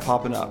that kept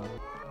popping up,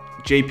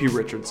 JP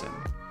Richardson.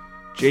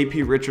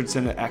 JP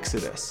Richardson at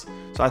Exodus.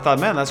 So I thought,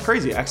 man, that's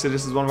crazy.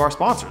 Exodus is one of our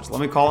sponsors.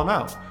 Let me call him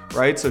out,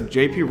 right? So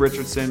JP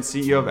Richardson,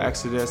 CEO of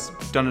Exodus,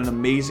 done an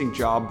amazing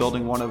job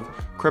building one of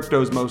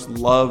crypto's most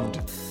loved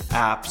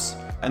apps.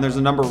 And there's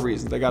a number of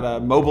reasons. They got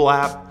a mobile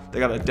app, they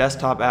got a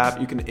desktop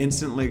app. You can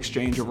instantly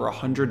exchange over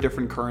 100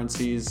 different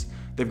currencies.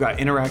 They've got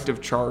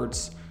interactive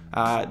charts.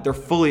 They're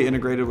fully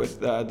integrated with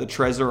the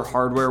Trezor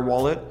hardware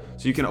wallet,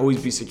 so you can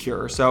always be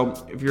secure. So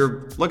if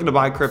you're looking to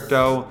buy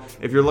crypto,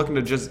 if you're looking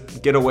to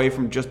just get away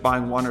from just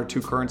buying one or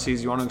two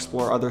currencies, you want to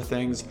explore other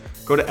things,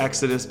 go to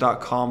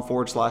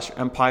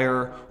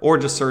exodus.com/empire, or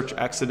just search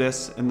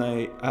Exodus in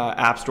the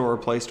App Store or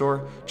Play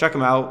Store. Check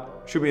them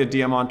out. Shoot me a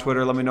DM on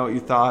Twitter. Let me know what you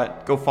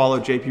thought. Go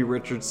follow JP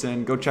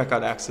Richardson. Go check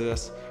out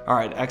Exodus. All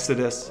right,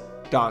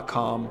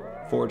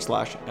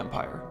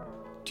 exodus.com/empire.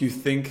 Do you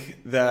think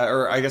that,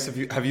 or I guess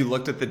have you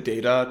looked at the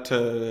data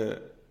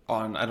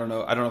I don't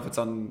know if it's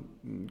on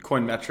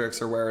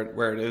Coinmetrics or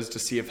where it is, to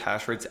see if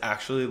hash rate's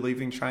actually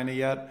leaving China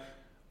yet,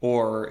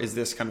 or is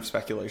this kind of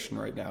speculation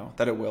right now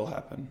that it will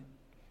happen?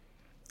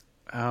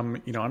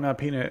 I'm not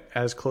paying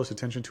as close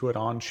attention to it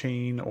on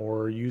chain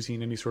or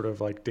using any sort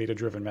of like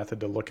data-driven method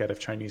to look at if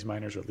Chinese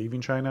miners are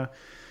leaving China.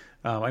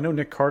 I know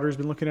Nick Carter's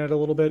been looking at it a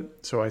little bit,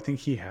 so I think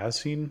he has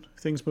seen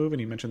things move, and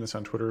he mentioned this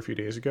on Twitter a few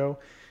days ago,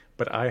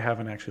 but I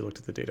haven't actually looked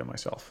at the data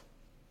myself.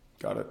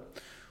 Got it.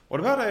 What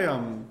about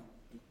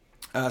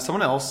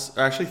someone else?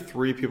 Actually,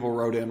 3 people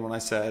wrote in when I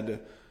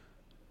said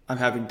I'm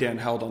having Dan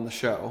Held on the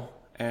show,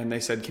 and they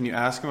said, can you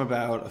ask him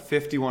about a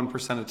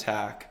 51%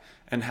 attack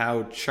and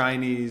how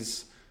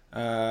Chinese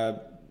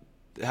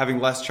having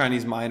less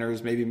Chinese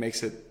miners maybe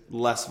makes it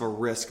less of a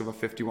risk of a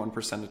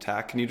 51%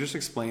 attack? Can you just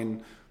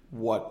explain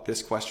what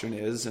this question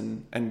is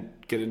and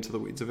get into the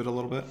weeds of it a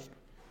little bit?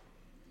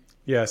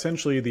 Yeah,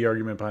 essentially the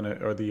argument behind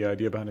it, or the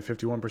idea behind a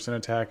 51%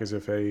 attack, is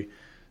if a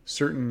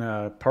certain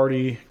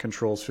party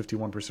controls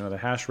 51% of the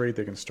hash rate,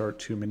 they can start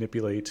to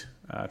manipulate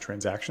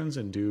transactions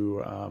and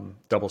do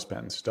double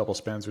spends. Double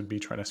spends would be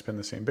trying to spend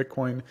the same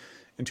Bitcoin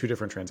in 2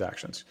 different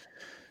transactions.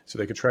 So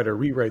they could try to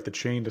rewrite the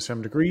chain to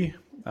some degree,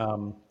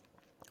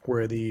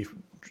 where the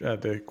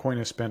coin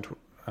is spent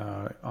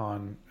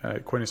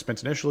coin is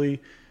spent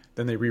initially,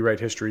 then they rewrite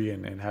history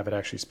and have it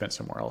actually spent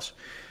somewhere else.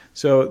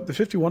 So the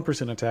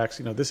 51% attacks,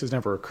 this has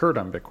never occurred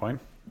on Bitcoin.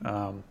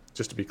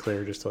 Just to be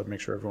clear, just to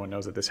make sure everyone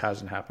knows that this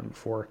hasn't happened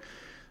before.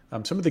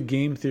 Some of the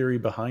game theory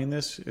behind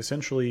this,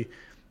 essentially,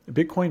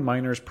 Bitcoin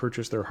miners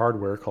purchase their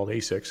hardware called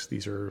ASICs.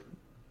 These are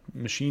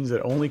machines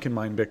that only can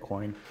mine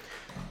Bitcoin,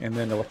 and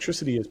then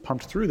electricity is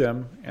pumped through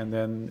them, and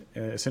then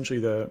essentially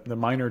the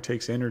miner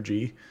takes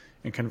energy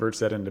and converts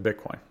that into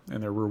Bitcoin,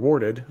 and they're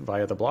rewarded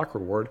via the block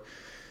reward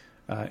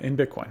in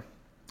Bitcoin.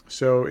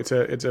 So it's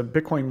a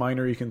Bitcoin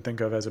miner you can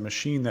think of as a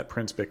machine that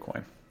prints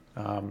Bitcoin.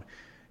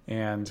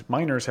 And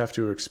miners have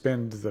to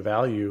expend the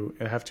value,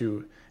 have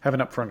to have an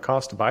upfront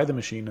cost to buy the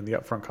machine and the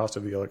upfront cost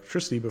of the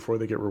electricity before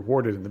they get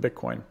rewarded in the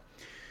Bitcoin.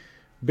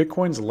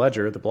 Bitcoin's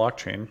ledger, the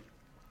blockchain,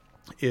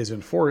 is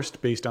enforced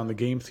based on the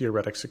game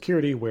theoretic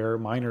security, where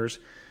miners,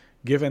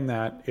 given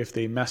that if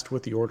they messed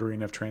with the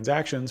ordering of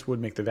transactions, would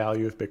make the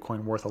value of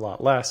Bitcoin worth a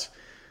lot less,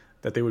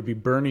 that they would be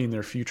burning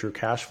their future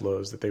cash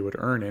flows that they would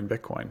earn in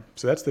Bitcoin.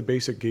 So that's the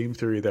basic game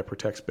theory that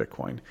protects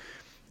Bitcoin,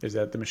 is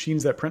that the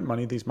machines that print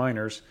money, these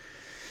miners,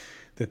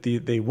 that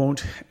they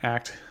won't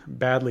act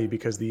badly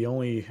because the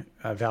only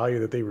value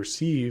that they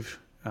receive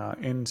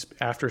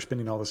after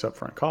spending all this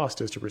upfront cost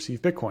is to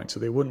receive Bitcoin. So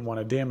they wouldn't want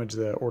to damage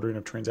the ordering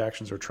of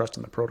transactions or trust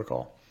in the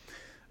protocol.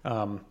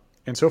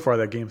 And so far,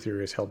 that game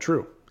theory has held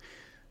true.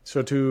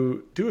 So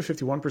to do a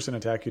 51%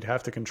 attack, you'd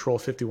have to control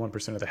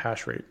 51% of the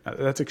hash rate.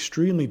 That's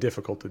extremely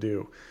difficult to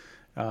do.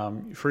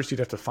 First, you'd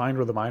have to find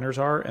where the miners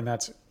are, and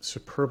that's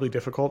superbly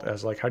difficult,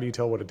 as how do you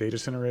tell what a data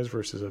center is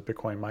versus a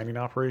Bitcoin mining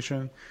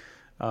operation?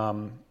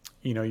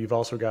 You've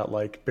also got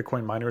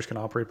Bitcoin miners can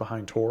operate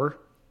behind Tor,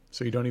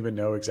 so you don't even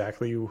know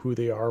exactly who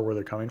they are, where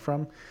they're coming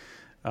from.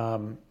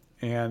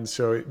 And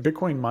so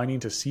Bitcoin mining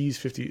to seize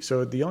 50,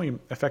 so the only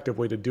effective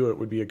way to do it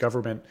would be a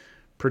government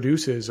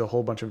produces a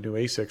whole bunch of new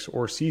ASICs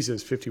or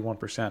seizes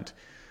 51%.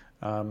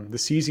 The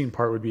seizing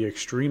part would be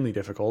extremely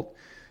difficult.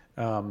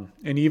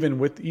 And even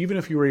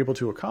if you were able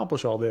to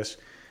accomplish all this,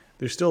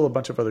 there's still a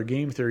bunch of other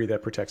game theory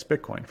that protects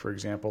Bitcoin. For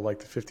example, like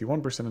the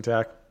 51%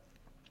 attack,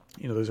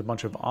 there's a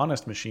bunch of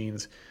honest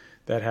machines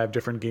that have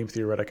different game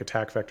theoretic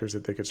attack vectors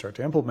that they could start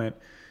to implement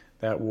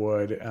that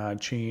would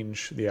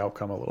change the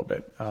outcome a little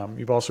bit.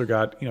 You've also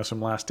got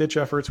some last ditch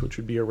efforts, which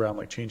would be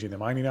around changing the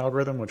mining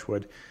algorithm, which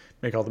would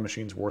make all the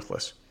machines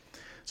worthless.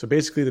 So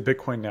basically, the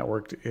Bitcoin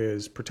network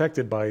is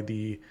protected by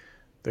I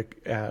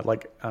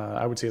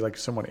would say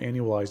somewhat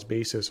annualized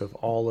basis of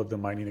all of the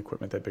mining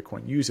equipment that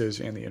Bitcoin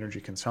uses and the energy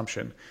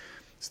consumption.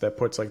 So that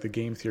puts the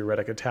game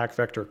theoretic attack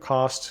vector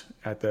cost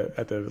at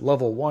the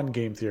level 1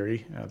 game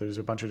theory. There's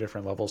a bunch of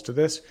different levels to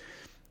this.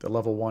 The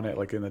level 1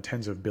 at in the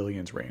tens of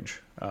billions range,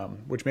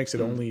 which makes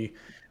it only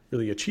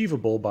really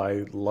achievable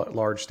by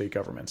large state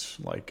governments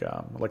like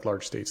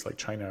large states like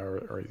China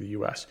or the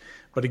U.S.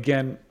 But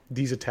again,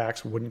 these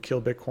attacks wouldn't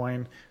kill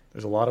Bitcoin.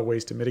 There's a lot of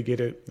ways to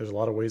mitigate it. There's a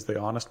lot of ways the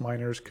honest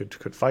miners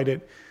could fight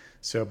it.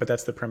 But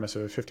that's the premise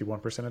of a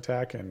 51%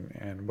 attack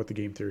and what the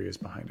game theory is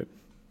behind it.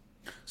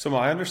 So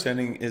my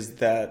understanding is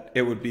that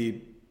it would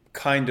be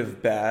kind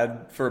of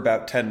bad for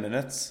about 10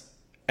 minutes,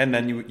 and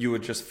then you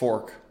would just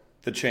fork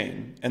the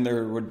chain, and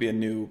there would be a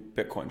new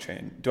Bitcoin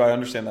chain. Do I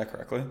understand that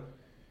correctly?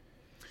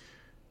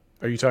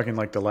 Are you talking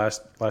the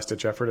last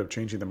ditch effort of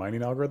changing the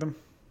mining algorithm?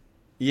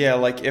 Yeah,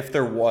 if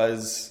there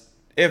was,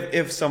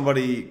 if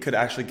somebody could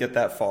actually get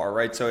that far,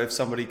 right? So if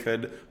somebody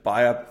could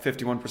buy up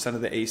 51%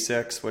 of the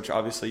ASICs, which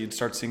obviously you'd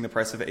start seeing the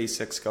price of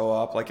ASICs go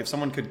up. If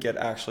someone could get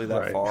actually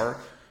that far,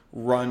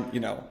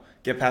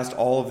 get past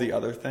all of the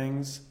other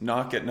things,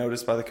 not get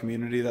noticed by the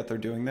community that they're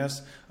doing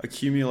this,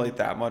 accumulate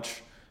that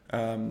much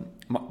kind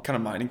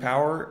of mining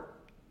power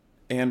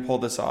and pull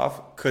this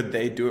off, could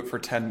they do it for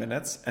 10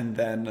 minutes and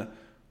then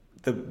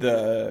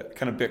the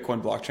kind of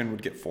Bitcoin blockchain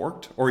would get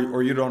forked? Or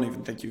you don't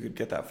even think you could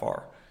get that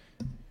far?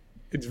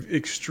 It's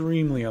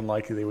extremely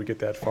unlikely they would get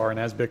that far. And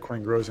as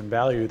Bitcoin grows in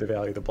value, the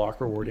value of the block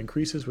reward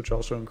increases, which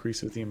also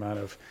increases the amount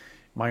of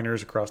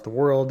miners across the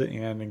world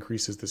and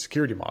increases the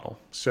security model.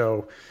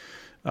 So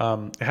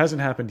it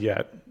hasn't happened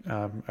yet.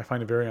 I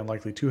find it very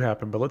unlikely to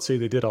happen, but let's say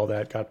they did all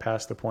that, got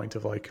past the point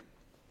of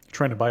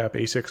trying to buy up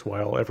ASICs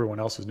while everyone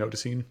else is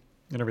noticing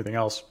and everything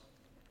else,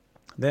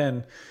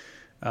 then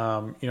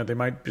they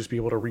might just be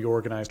able to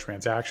reorganize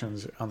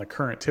transactions on the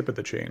current tip of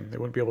the chain. They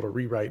wouldn't be able to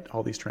rewrite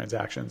all these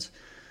transactions.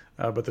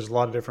 But there's a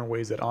lot of different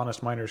ways that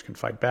honest miners can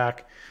fight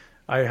back.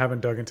 I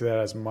haven't dug into that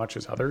as much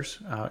as others.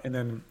 And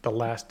then the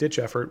last ditch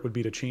effort would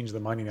be to change the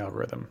mining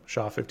algorithm,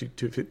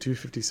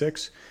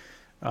 SHA-256.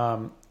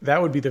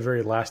 That would be the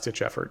very last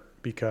ditch effort,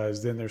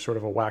 because then there's sort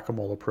of a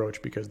whack-a-mole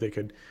approach, because they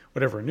could,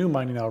 whatever new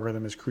mining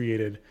algorithm is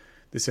created,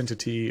 this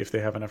entity, if they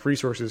have enough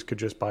resources, could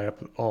just buy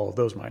up all of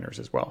those miners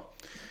as well.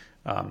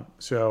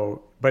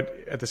 But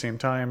at the same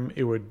time,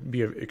 it would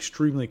be an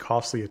extremely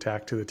costly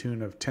attack to the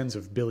tune of tens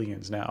of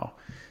billions now.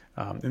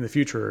 In the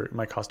future, it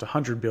might cost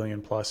 100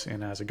 billion plus,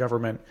 and as a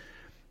government,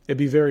 it'd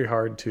be very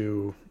hard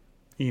to,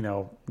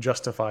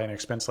 justify an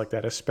expense like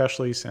that,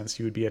 especially since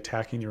you would be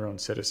attacking your own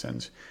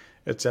citizens.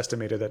 It's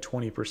estimated that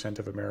 20%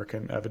 of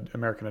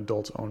American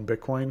adults own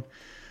Bitcoin.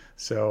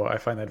 So I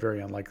find that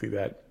very unlikely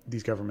that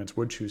these governments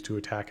would choose to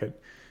attack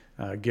it,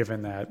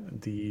 given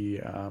that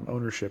the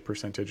ownership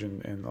percentage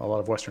in a lot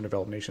of Western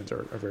developed nations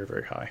are very,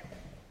 very high.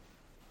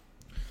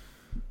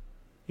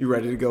 You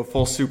ready to go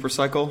full super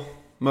cycle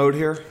mode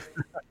here?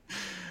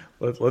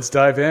 Let's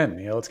dive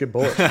in. Let's get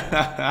bullish.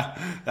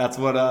 That's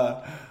what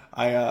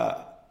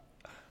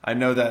I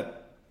know that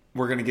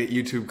we're going to get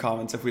YouTube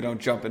comments if we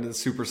don't jump into the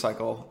super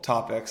cycle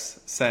topics,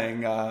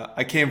 saying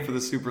I came for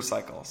the super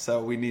cycle,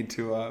 so we need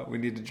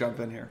to jump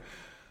in here.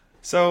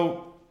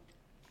 So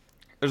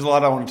there's a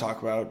lot I want to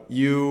talk about.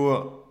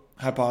 You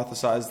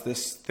hypothesized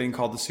this thing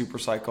called the super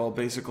cycle,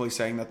 basically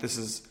saying that this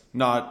is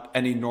not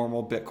any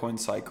normal Bitcoin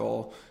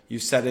cycle. You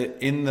said it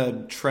in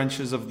the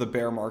trenches of the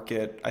bear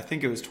market. I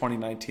think it was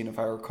 2019, if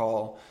I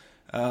recall.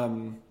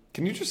 Can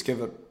you just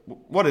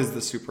what is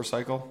the super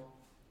cycle?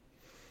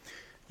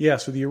 Yeah,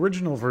 so the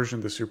original version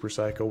of the super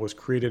cycle was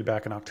created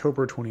back in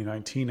October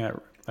 2019.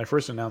 I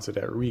first announced it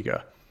at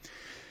Riga.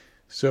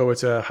 So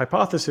it's a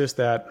hypothesis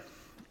that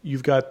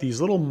you've got these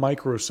little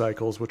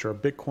microcycles, which are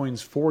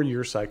Bitcoin's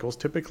 4-year cycles,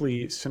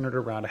 typically centered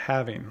around a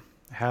halving.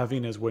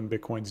 Halving is when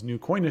Bitcoin's new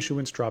coin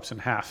issuance drops in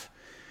half.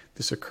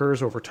 This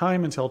occurs over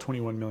time until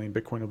 21 million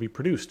Bitcoin will be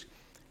produced.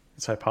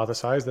 It's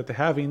hypothesized that the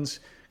halvings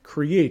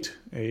create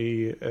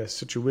a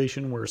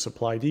situation where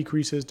supply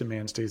decreases,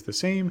 demand stays the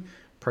same,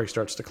 price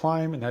starts to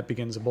climb, and that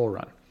begins a bull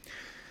run.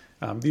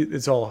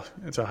 It's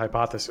a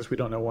hypothesis. We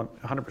don't know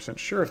 100%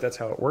 sure if that's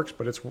how it works,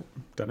 but it's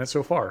done it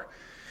so far.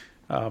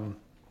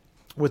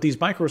 With these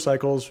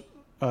microcycles,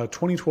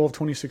 2012,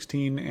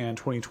 2016, and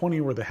 2020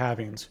 were the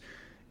halvings,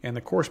 and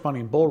the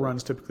corresponding bull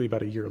runs, typically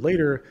about a year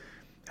later,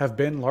 have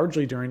been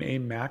largely during a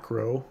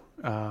macro,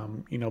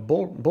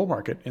 bull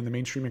market in the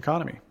mainstream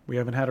economy. We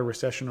haven't had a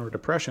recession or a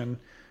depression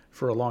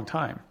for a long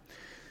time.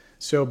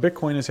 So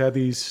Bitcoin has had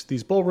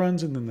these bull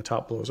runs, and then the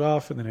top blows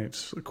off, and then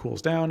it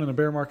cools down in a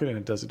bear market, and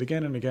it does it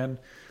again and again.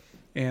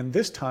 And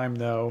this time,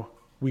 though,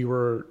 we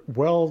were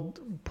well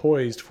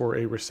poised for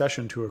a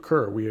recession to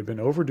occur. We had been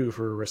overdue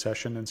for a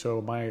recession, and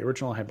so my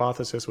original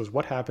hypothesis was,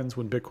 what happens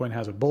when Bitcoin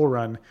has a bull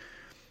run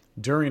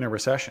during a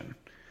recession?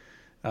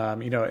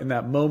 In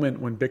that moment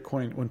when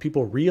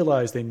people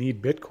realize they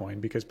need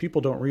Bitcoin, because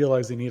people don't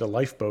realize they need a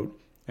lifeboat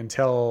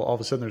until all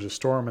of a sudden there's a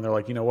storm, and they're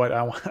like, you know what,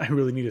 I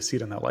really need a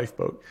seat on that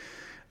lifeboat.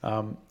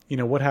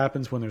 What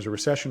happens when there's a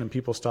recession and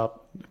people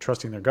stop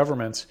trusting their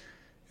governments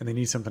and they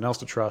need something else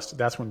to trust?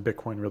 That's when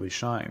Bitcoin really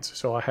shines.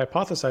 So I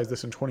hypothesized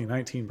this in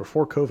 2019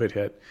 before COVID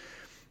hit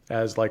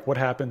as like, what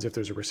happens if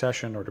there's a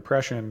recession or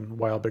depression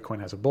while Bitcoin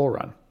has a bull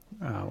run,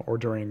 or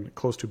during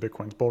close to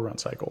Bitcoin's bull run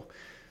cycle?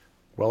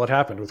 Well, it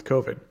happened with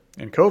COVID,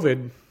 and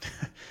COVID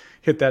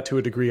hit that to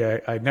a degree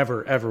I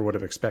never, ever would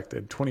have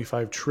expected.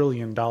 $25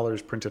 trillion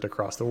printed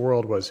across the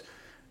world was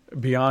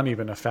beyond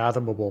even a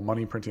fathomable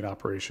money printing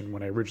operation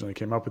when I originally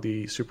came up with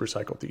the super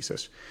cycle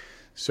thesis.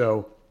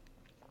 So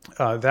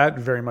that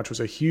very much was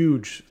a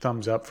huge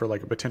thumbs up for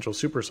like a potential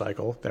super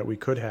cycle, that we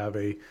could have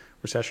a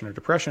recession or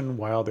depression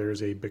while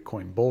there's a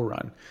Bitcoin bull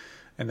run,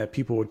 and that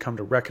people would come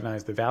to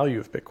recognize the value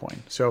of Bitcoin.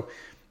 So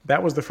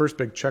that was the first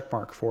big check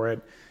mark for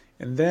it.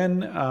 And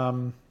then,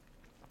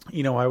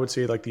 I would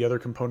say like the other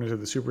component of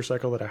the super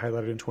cycle that I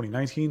highlighted in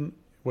 2019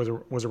 was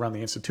around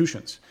the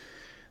institutions.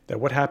 That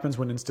what happens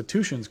when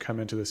institutions come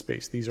into the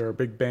space? These are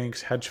big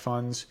banks, hedge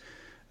funds,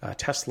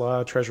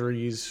 Tesla,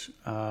 treasuries,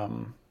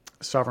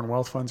 sovereign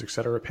wealth funds, et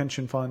cetera,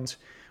 pension funds.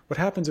 What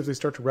happens if they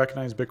start to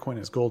recognize Bitcoin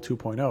as gold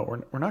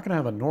 2.0? We're not going to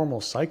have a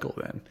normal cycle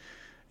then.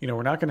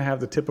 We're not going to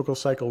have the typical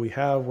cycle we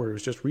have where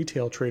it's just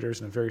retail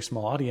traders and a very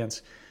small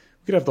audience.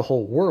 We could have the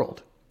whole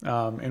world.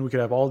 And we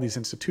could have all these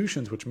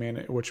institutions which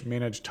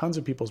manage tons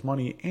of people's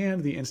money,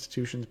 and the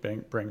institutions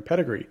bring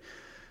pedigree.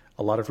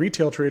 A lot of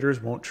retail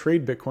traders won't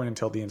trade Bitcoin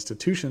until the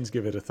institutions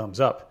give it a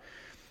thumbs up.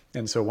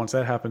 And so once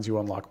that happens, you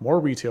unlock more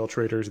retail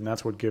traders, and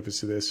that's what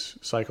gives to this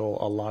cycle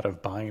a lot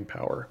of buying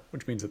power,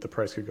 which means that the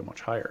price could go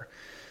much higher.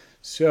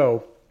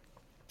 So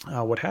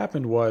what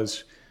happened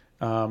was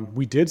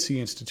we did see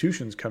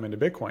institutions come into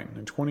Bitcoin.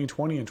 In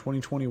 2020 and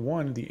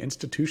 2021, the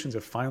institutions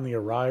have finally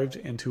arrived,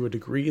 and to a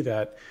degree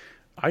that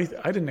I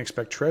didn't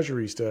expect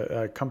treasuries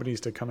to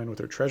companies to come in with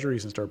their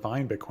treasuries and start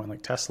buying Bitcoin,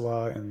 like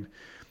Tesla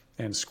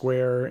and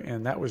Square,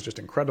 and that was just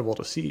incredible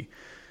to see.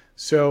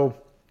 So,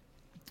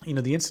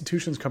 the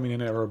institutions coming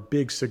in are a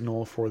big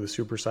signal for the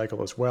super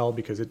cycle as well,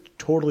 because it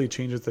totally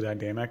changes the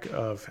dynamic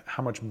of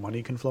how much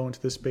money can flow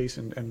into this space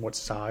and what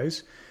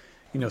size.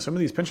 Some of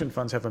these pension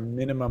funds have a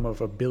minimum of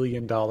 $1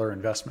 billion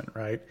investment,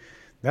 right?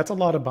 That's a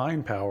lot of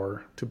buying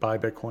power to buy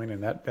Bitcoin,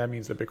 and that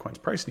means that Bitcoin's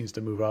price needs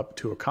to move up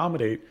to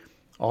accommodate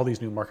all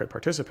these new market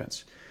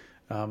participants.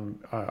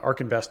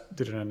 ARK Invest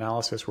did an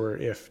analysis where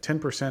if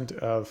 10%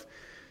 of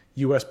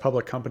U.S.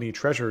 public company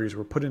treasuries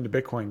were put into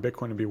Bitcoin,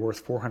 Bitcoin would be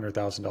worth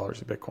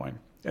 $400,000 of Bitcoin.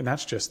 And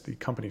that's just the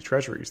company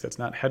treasuries. That's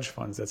not hedge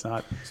funds. That's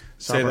not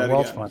sovereign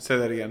wealth funds. Say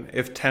that again.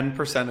 If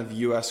 10% of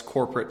U.S.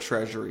 corporate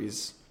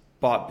treasuries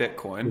bought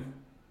Bitcoin,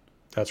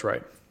 that's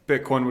right,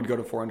 Bitcoin would go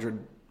to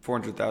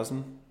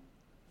 400,000.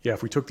 Yeah,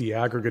 if we took the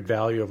aggregate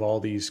value of all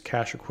these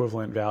cash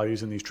equivalent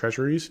values in these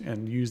treasuries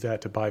and used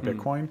that to buy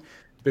Bitcoin,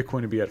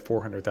 Bitcoin would be at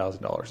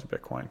 $400,000 of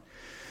Bitcoin.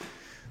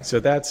 So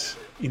that's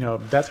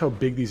how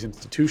big these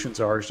institutions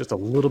are. It's just a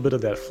little bit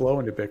of that flow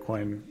into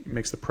Bitcoin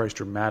makes the price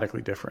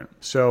dramatically different.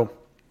 So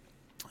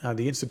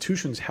the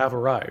institutions have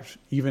arrived.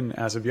 Even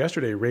as of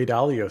yesterday, Ray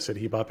Dalio said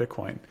he bought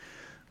Bitcoin,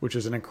 which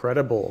is an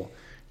incredible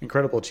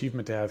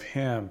achievement to have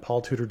him,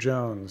 Paul Tudor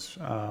Jones,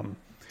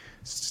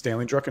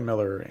 Stanley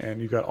Druckenmiller,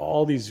 and you've got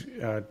all these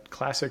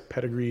classic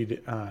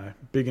pedigreed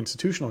big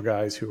institutional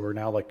guys who are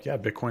now like, yeah,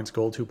 Bitcoin's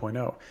gold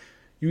 2.0.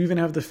 You even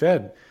have the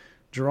Fed,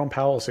 Jerome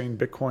Powell, saying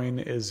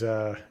Bitcoin is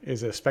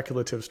a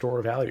speculative store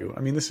of value. I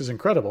mean, this is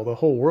incredible. The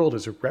whole world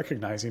is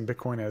recognizing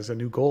Bitcoin as a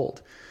new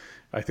gold.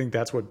 I think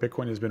that's what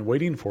Bitcoin has been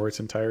waiting for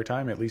its entire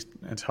time. At least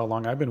that's how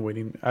long I've been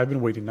waiting. I've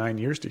been waiting 9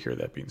 years to hear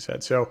that being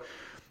said. So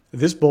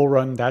this bull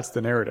run, that's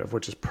the narrative,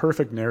 which is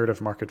perfect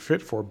narrative market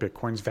fit for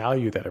Bitcoin's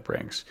value that it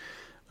brings.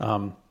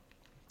 So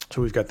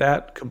we've got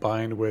that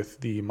combined with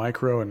the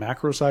micro and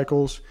macro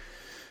cycles,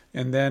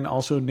 and then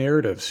also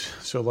narratives.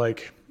 So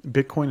like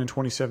Bitcoin in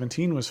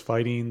 2017 was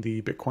fighting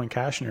the Bitcoin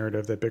Cash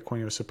narrative that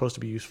Bitcoin was supposed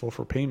to be useful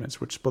for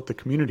payments, which split the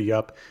community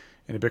up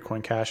into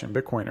Bitcoin Cash and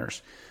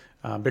Bitcoiners.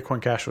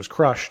 Bitcoin Cash was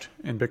crushed,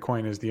 and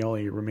Bitcoin is the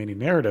only remaining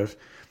narrative.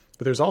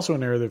 But there's also a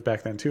narrative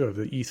back then too of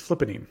the ETH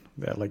flippening,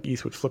 that like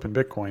ETH would flip in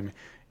Bitcoin,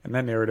 and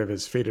that narrative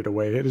has faded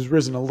away. It has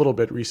risen a little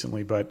bit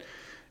recently, but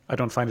I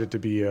don't find it to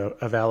be a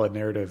valid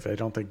narrative. I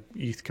don't think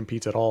ETH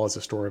competes at all as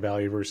a store of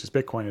value versus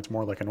Bitcoin. It's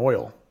more like an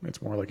oil.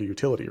 It's more like a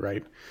utility,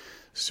 right?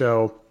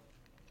 So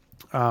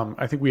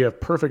I think we have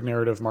perfect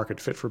narrative market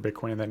fit for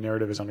Bitcoin, and that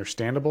narrative is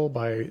understandable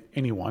by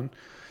anyone.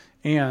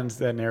 And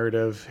that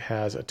narrative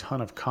has a ton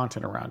of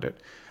content around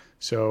it.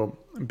 So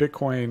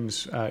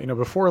Bitcoin's,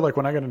 before, like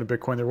when I got into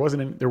Bitcoin, there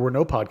were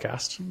no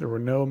podcasts. There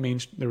was no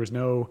news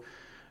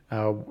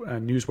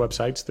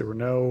websites. There were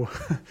no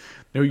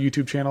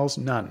YouTube channels,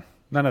 none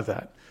of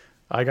that.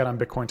 I got on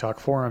Bitcoin Talk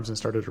forums and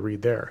started to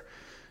read there.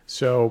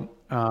 So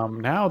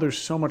now there's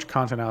so much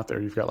content out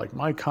there. You've got like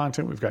my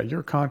content, we've got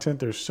your content.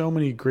 There's so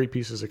many great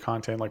pieces of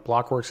content. Like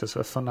Blockworks has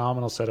a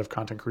phenomenal set of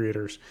content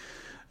creators.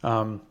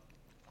 And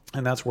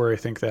that's where I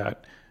think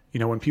that,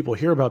 when people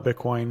hear about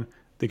Bitcoin,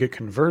 they get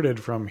converted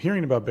from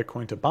hearing about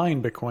Bitcoin to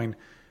buying Bitcoin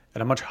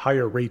at a much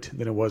higher rate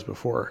than it was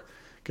before.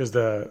 Because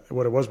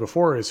what it was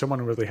before is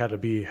someone really had to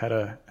be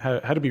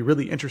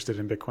really interested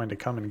in Bitcoin to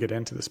come and get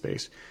into the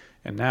space.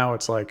 And now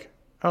it's like,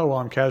 oh, well,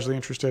 I'm casually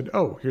interested.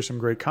 Oh, here's some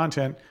great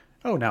content.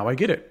 Oh, now I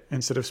get it.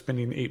 Instead of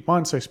spending 8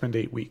 months, I spend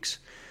 8 weeks.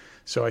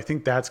 So I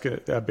think that's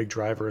a big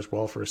driver as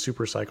well for a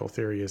super cycle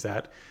theory, is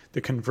that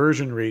the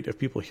conversion rate of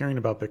people hearing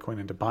about Bitcoin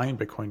into buying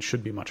Bitcoin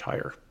should be much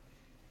higher.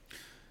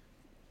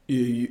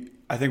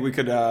 I think we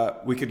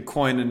could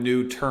coin a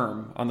new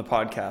term on the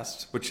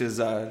podcast, which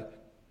is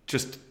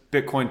just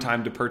Bitcoin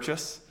time to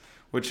purchase,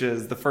 which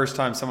is the first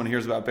time someone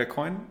hears about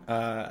Bitcoin,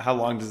 how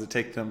long does it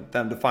take them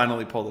to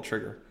finally pull the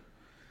trigger?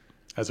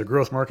 As a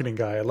growth marketing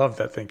guy, I love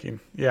that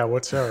thinking. Yeah,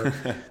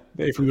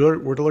 if we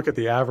were to look at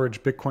the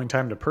average Bitcoin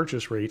time to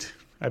purchase rate,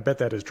 I bet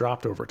that has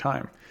dropped over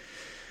time.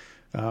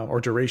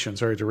 Or duration.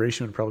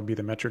 Duration would probably be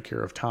the metric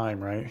here of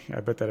time, right? I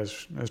bet that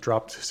has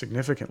dropped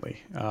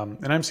significantly.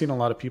 And I'm seeing a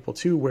lot of people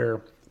too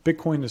where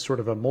Bitcoin is sort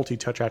of a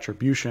multi-touch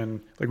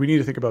attribution. Like we need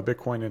to think about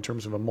Bitcoin in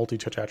terms of a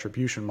multi-touch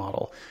attribution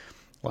model.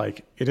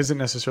 Like it isn't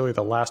necessarily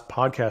the last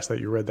podcast that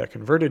you read that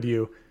converted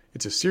you.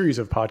 It's a series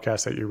of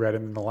podcasts that you read,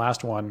 and then the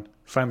last one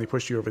finally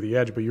pushed you over the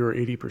edge, but you were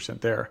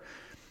 80% there.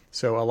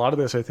 So a lot of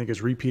this, I think, is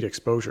repeat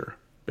exposure.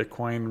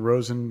 Bitcoin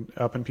rose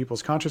up in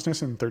people's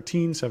consciousness in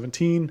 13,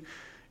 17.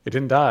 It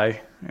didn't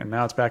die, and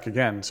now it's back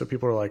again. So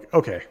people are like,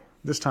 okay,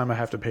 this time I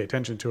have to pay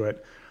attention to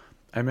it.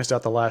 I missed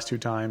out the last 2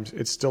 times.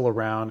 It's still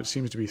around. It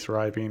seems to be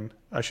thriving.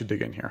 I should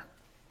dig in here.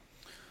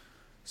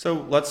 So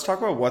let's talk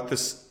about what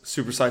this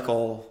super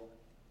cycle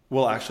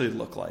will actually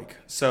look like.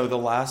 So the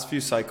last few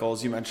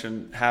cycles, you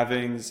mentioned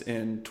halvings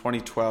in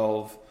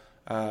 2012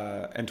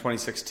 and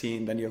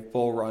 2016. Then you have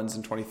bull runs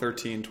in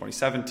 2013,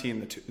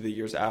 2017, the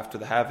years after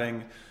the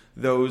halving.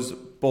 Those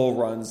bull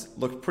runs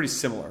look pretty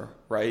similar,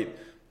 right?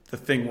 The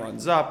thing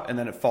runs up and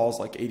then it falls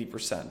like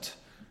 80%.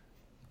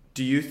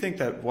 Do you think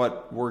that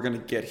what we're going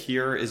to get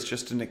here is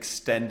just an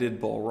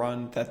extended bull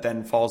run that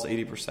then falls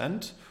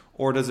 80%?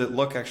 Or does it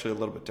look actually a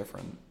little bit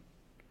different?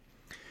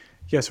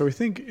 Yeah, so I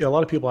think a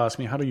lot of people ask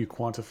me, how do you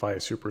quantify a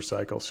super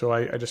cycle? So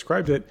I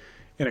described it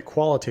in a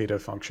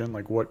qualitative function,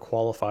 like what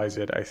qualifies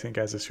it, I think,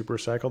 as a super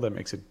cycle that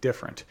makes it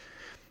different.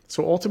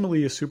 So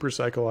ultimately, a super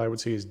cycle, I would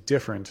say, is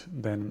different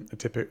than a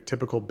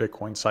typical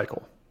Bitcoin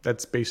cycle.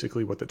 That's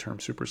basically what the term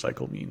super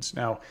cycle means.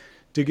 Now,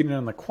 digging in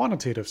on the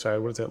quantitative side,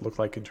 what does that look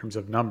like in terms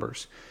of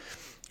numbers?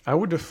 I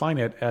would define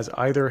it as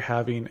either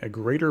having a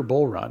greater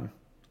bull run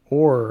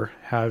or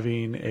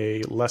having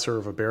a lesser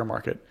of a bear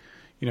market.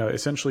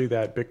 Essentially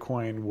that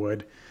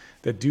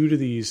that due to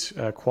these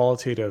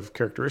qualitative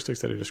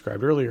characteristics that I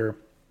described earlier,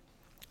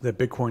 that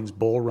Bitcoin's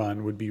bull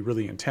run would be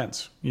really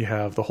intense. You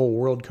have the whole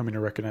world coming to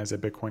recognize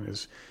that Bitcoin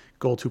is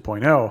Gold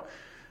 2.0,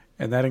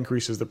 and that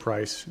increases the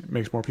price,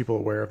 makes more people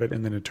aware of it,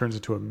 and then it turns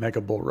into a mega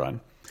bull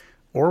run.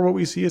 Or what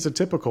we see is a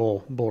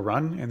typical bull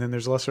run, and then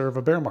there's lesser of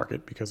a bear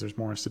market because there's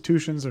more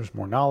institutions, there's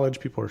more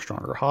knowledge, people are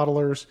stronger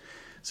hodlers.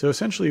 So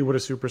essentially what a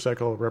super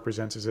cycle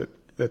represents is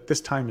that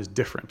this time is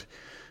different.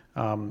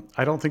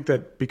 I don't think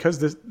that because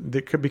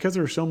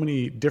there are so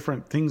many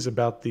different things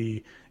about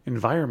the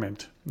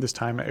environment this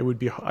time, I would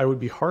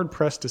be hard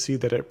pressed to see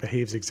that it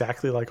behaves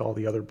exactly like all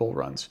the other bull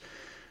runs.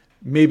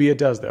 Maybe it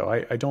does though.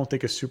 I don't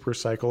think a super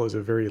cycle is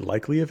a very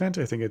likely event.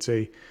 I think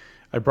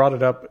I brought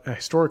it up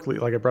historically,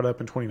 like I brought it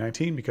up in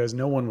 2019 because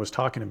no one was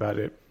talking about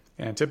it.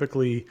 And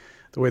typically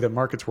the way that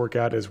markets work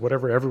out is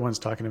whatever everyone's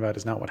talking about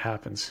is not what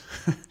happens.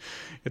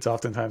 It's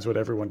oftentimes what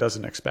everyone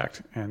doesn't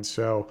expect. And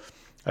so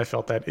I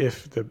felt that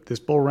if this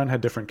bull run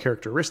had different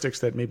characteristics,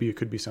 that maybe it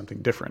could be something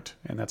different.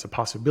 And that's a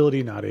possibility,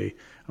 I'm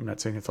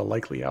not saying it's a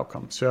likely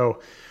outcome. So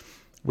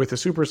with a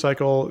super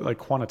cycle, like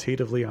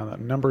quantitatively on the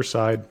number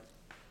side,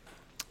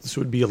 this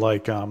would be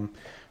like,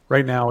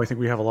 right now, I think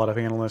we have a lot of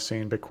analysts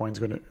saying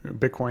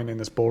Bitcoin in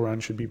this bull run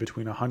should be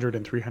between 100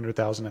 and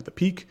 300,000 at the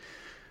peak.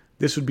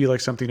 This would be like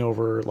something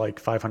over like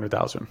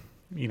 500,000.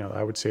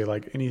 I would say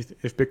like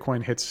if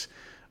Bitcoin hits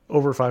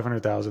over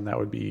 500,000,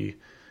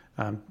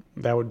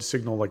 that would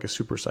signal like a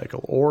super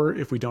cycle. Or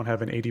if we don't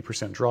have an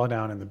 80%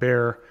 drawdown in the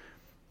bear,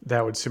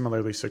 that would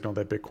similarly signal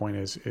that Bitcoin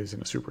is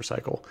in a super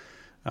cycle.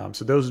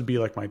 So those would be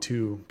like my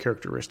two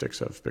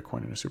characteristics of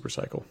Bitcoin in a super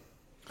cycle.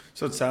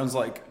 So it sounds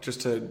like,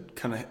 just to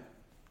kind of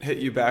hit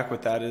you back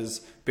with that,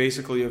 is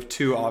basically you have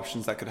two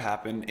options that could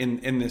happen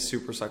in this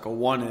super cycle.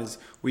 One is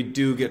we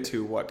do get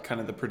to what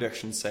kind of the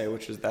predictions say,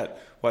 which is that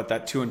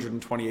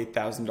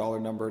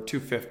 $228,000 number,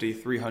 250,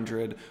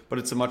 300, but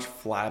it's a much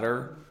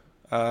flatter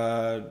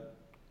kind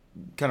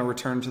of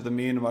return to the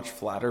mean, a much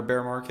flatter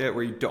bear market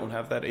where you don't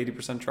have that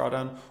 80%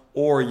 drawdown,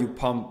 or you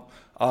pump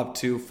up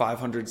to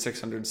 500,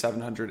 600,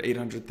 700,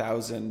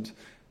 800,000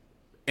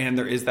 and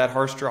there is that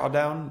harsh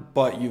drawdown,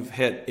 but you've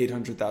hit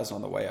 800,000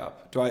 on the way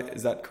up.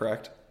 Is that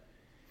correct?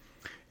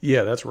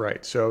 Yeah, that's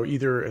right. So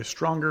either a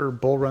stronger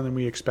bull run than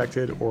we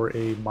expected or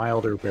a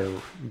milder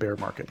bear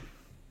market.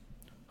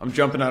 I'm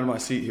jumping out of my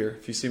seat here.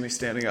 If you see me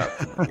standing up,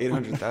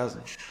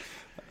 800,000.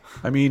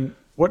 I mean,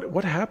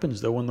 what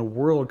happens though when the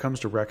world comes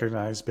to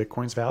recognize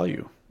Bitcoin's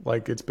value?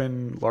 Like, it's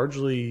been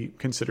largely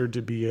considered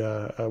to be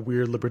a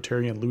weird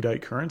libertarian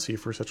Luddite currency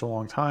for such a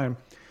long time.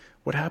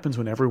 What happens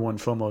when everyone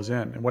FOMOs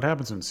in? And what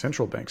happens when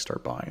central banks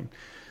start buying?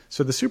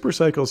 So the super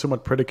cycle is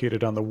somewhat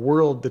predicated on the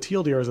world. The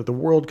TLDR is that the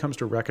world comes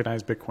to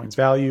recognize Bitcoin's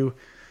value.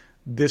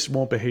 This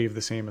won't behave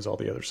the same as all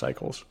the other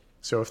cycles.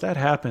 So if that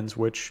happens,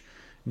 which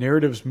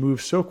narratives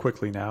move so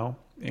quickly now,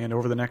 and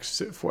over the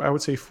next, I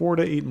would say 4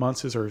 to 8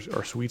 months is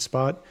our sweet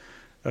spot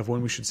of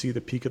when we should see the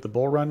peak of the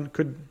bull run.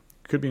 Could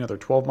be another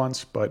 12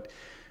 months, but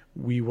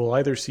we will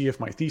either see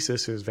if my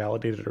thesis is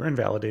validated or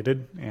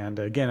invalidated. And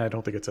again, I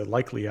don't think it's a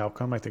likely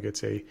outcome. I think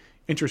it's a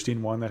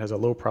interesting one that has a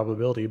low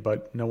probability,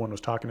 but no one was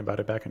talking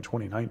about it back in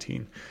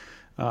 2019.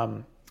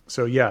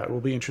 So yeah, it will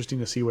be interesting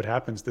to see what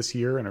happens this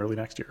year and early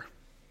next year.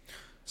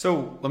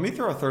 So let me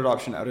throw a third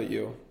option out at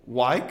you.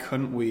 Why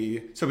couldn't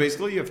we? So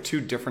basically you have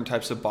two different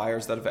types of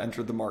buyers that have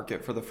entered the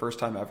market for the first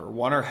time ever.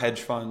 One are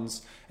hedge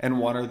funds and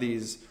one are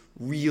these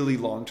really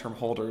long-term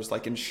holders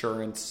like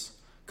insurance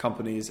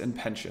companies and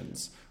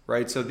pensions,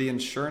 right? So the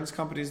insurance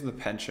companies and the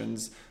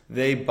pensions,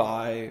 they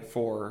buy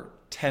for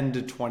 10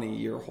 to 20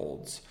 year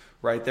holds,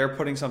 right? They're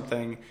putting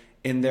something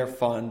in their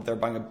fund, they're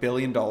buying $1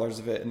 billion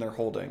of it and they're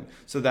holding.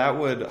 So that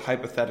would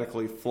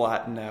hypothetically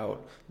flatten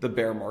out the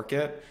bear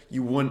market.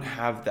 You wouldn't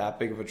have that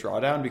big of a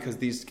drawdown because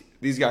these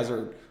guys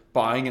are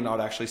buying and not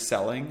actually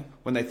selling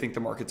when they think the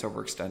market's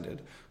overextended.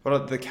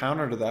 But the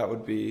counter to that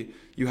would be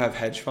you have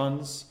hedge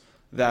funds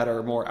that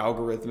are more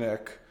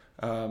algorithmic,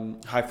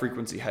 high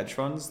frequency hedge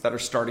funds that are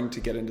starting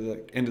to get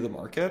into the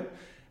market,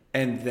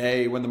 and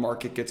when the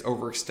market gets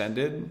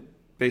overextended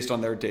based on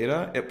their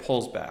data, it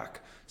pulls back.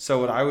 So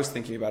what I was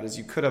thinking about is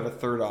you could have a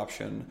third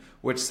option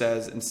which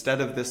says instead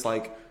of this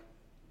like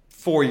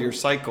 4-year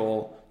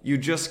cycle, you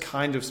just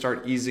kind of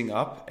start easing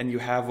up and you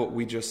have what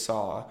we just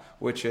saw,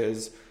 which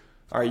is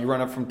All right, you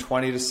run up from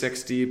 20 to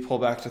 60, pull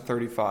back to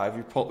 35.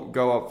 You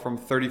go up from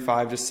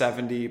 35 to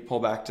 70, pull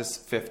back to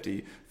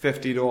 50.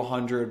 50 to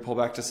 100, pull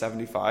back to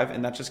 75,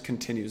 and that just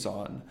continues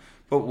on.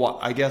 But what,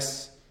 I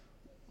guess,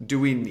 do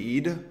we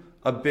need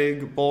a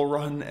big bull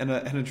run and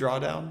a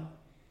drawdown?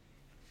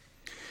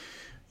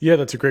 Yeah,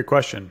 that's a great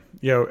question.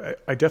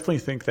 I definitely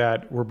think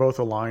that we're both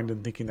aligned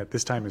in thinking that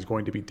this time is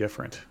going to be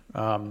different.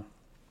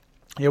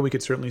 We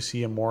could certainly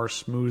see a more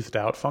smoothed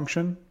out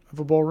function of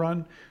a bull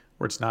run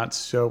where it's not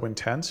so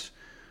intense.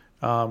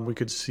 We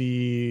could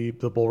see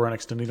the bull run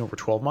extending over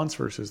 12 months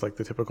versus like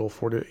the typical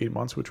 4 to 8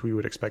 months, which we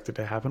would expect it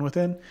to happen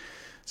within.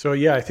 So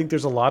yeah, I think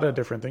there's a lot of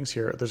different things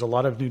here. There's a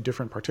lot of new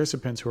different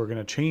participants who are going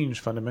to change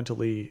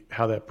fundamentally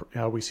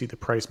how we see the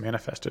price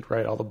manifested,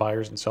 right? All the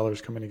buyers and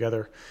sellers coming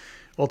together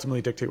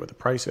ultimately dictate what the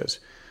price is.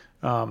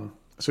 I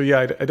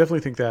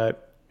definitely think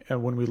that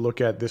when we look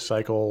at this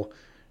cycle,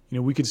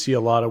 we could see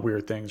a lot of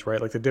weird things,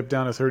 right? Like the dip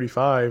down to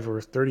 35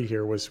 or 30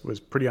 here was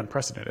pretty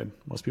unprecedented.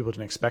 Most people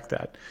didn't expect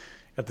that.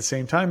 At the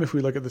same time, if we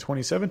look at the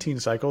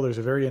 2017 cycle, there's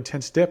a very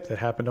intense dip that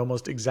happened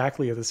almost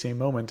exactly at the same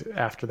moment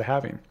after the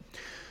halving.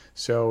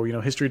 So,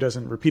 history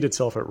doesn't repeat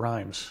itself, it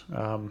rhymes.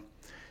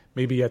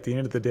 Maybe at the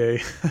end of the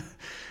day,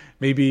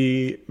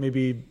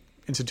 maybe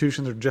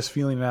institutions are just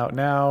feeling it out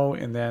now,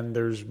 and then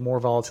there's more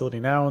volatility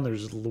now, and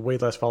there's way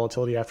less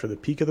volatility after the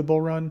peak of the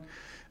bull run.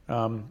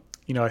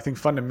 I think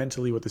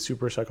fundamentally what the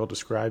super cycle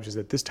describes is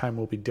that this time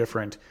will be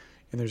different,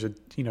 and there's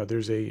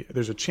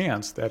a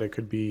chance that it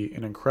could be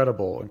an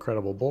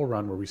incredible bull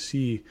run where we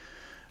see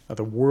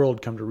the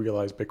world come to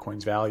realize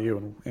Bitcoin's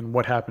value and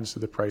what happens to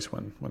the price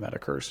when that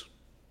occurs.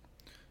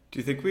 Do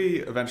you think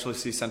we eventually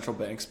see central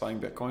banks buying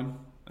Bitcoin,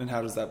 and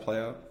how does that play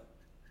out?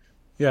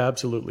 Yeah,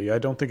 absolutely. I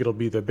don't think it'll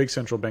be the big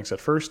central banks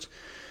at first,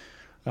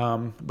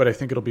 but I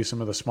think it'll be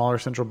some of the smaller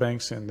central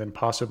banks, and then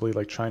possibly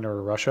like China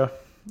or Russia.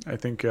 I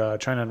think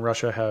China and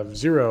Russia have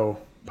zero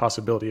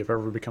possibility of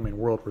ever becoming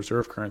world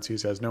reserve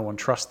currencies, as no one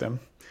trusts them.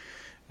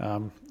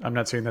 I'm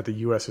not saying that the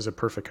U.S. is a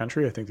perfect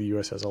country. I think the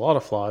U.S. has a lot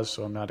of flaws,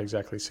 so I'm not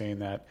exactly saying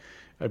that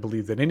I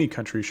believe that any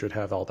country should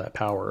have all that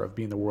power of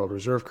being the world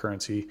reserve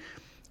currency.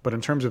 But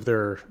in terms of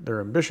their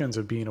ambitions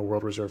of being a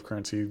world reserve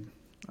currency,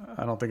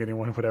 I don't think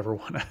anyone would ever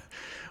want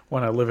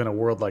to live in a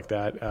world like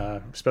that,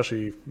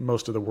 especially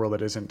most of the world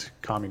that isn't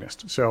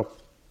communist. So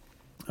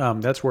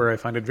that's where I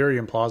find it very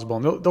implausible.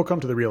 And they'll come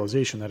to the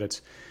realization that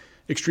it's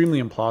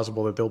extremely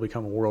implausible that they'll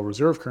become a world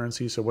reserve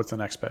currency. So what's the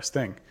next best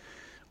thing?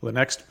 Well, the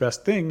next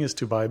best thing is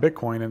to buy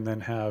Bitcoin and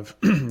then have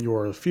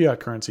your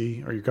fiat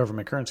currency or your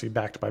government currency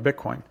backed by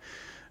Bitcoin,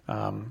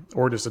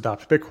 or just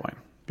adopt Bitcoin.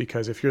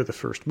 Because if you're the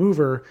first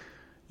mover,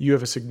 you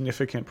have a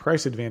significant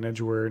price advantage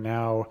where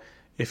now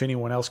if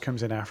anyone else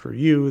comes in after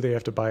you, they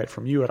have to buy it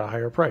from you at a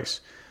higher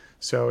price.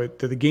 So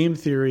the game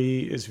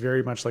theory is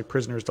very much like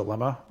Prisoner's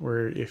Dilemma,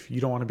 where if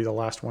you don't want to be the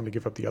last one to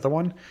give up the other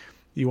one,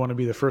 you want to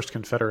be the first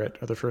Confederate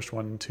or the first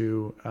one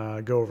to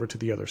go over to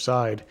the other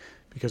side.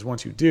 Because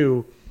once you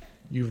do,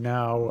 you've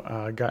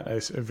now got a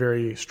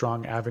very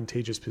strong,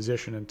 advantageous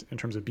position in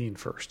terms of being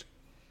first.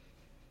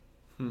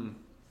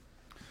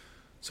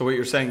 So what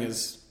you're saying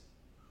is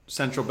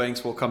central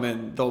banks will come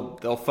in, they'll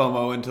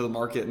FOMO into the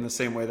market in the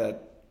same way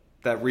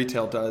that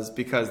retail does,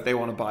 because they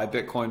want to buy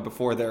Bitcoin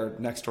before their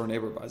next door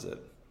neighbor buys it.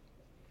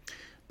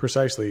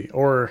 Precisely.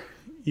 Or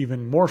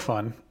even more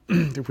fun,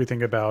 if we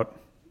think about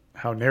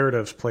how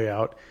narratives play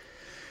out,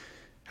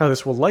 how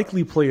this will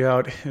likely play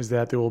out is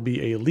that there will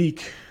be a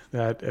leak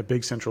that a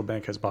big central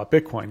bank has bought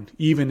Bitcoin,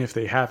 even if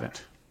they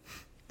haven't.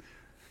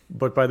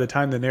 But by the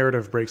time the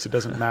narrative breaks, it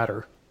doesn't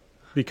matter,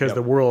 because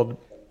the world,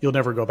 you'll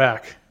never go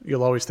back.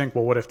 You'll always think,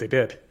 well, what if they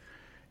did?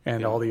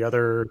 And all the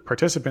other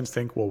participants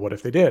think, well, what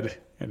if they did?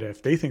 And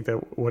if they think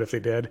that what if they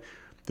did,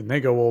 then they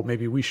go, well,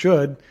 maybe we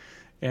should.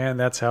 And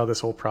that's how this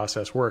whole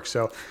process works.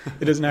 So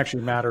it doesn't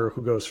actually matter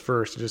who goes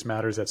first. It just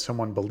matters that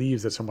someone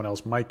believes that someone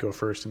else might go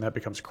first, and that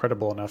becomes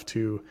credible enough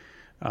to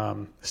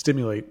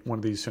stimulate one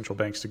of these central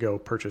banks to go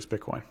purchase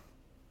Bitcoin.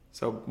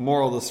 So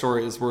moral of the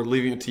story is we're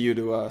leaving it to you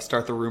to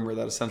start the rumor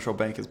that a central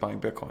bank is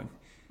buying Bitcoin.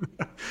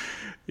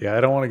 Yeah,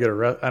 I don't want to get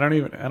arrested. I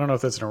don't know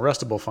if that's an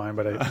arrestable fine,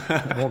 but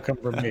it won't come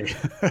from me.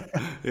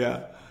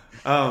 Yeah.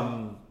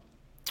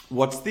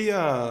 What's the,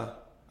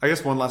 I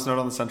guess one last note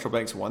on the central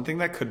banks. One thing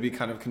that could be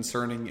kind of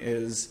concerning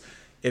is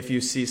if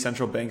you see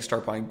central banks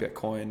start buying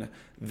Bitcoin,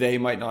 they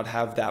might not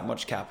have that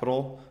much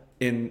capital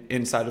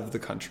inside of the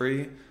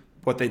country.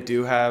 What they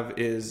do have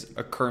is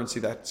a currency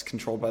that's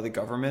controlled by the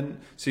government.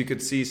 So you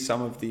could see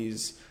some of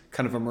these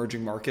kind of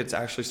emerging markets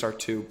actually start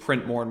to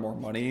print more and more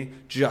money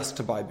just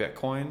to buy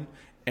Bitcoin.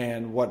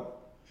 And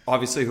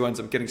obviously who ends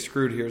up getting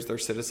screwed here is their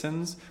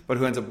citizens, but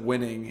who ends up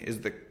winning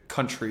is the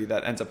country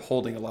that ends up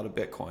holding a lot of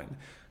Bitcoin.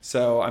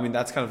 So, I mean,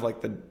 that's kind of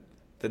like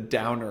the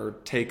downer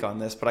take on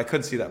this, but I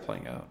could see that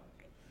playing out.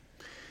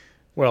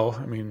 Well,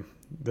 I mean,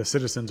 the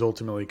citizens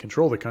ultimately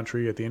control the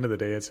country. At the end of the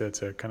day, it's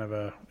a kind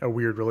of a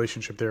weird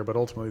relationship there, but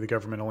ultimately the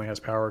government only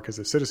has power because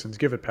the citizens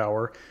give it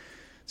power.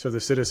 So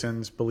the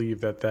citizens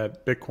believe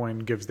that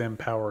Bitcoin gives them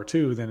power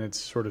too. Then it's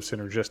sort of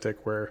synergistic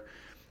where,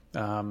 they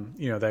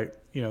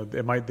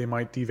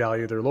might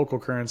devalue their local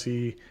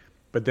currency,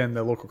 but then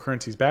the local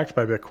currency is backed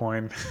by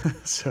Bitcoin.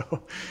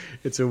 So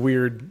it's a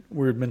weird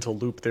mental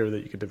loop there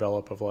that you could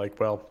develop of like,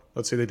 well,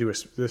 let's say they do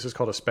this is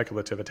called a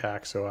speculative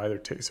attack. So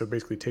so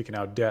basically taking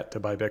out debt to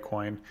buy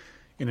Bitcoin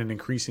in an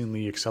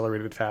increasingly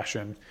accelerated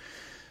fashion.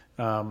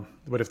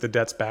 But if the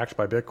debt's backed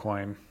by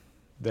Bitcoin,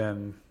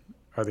 then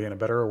are they in a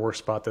better or worse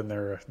spot than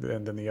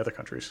the other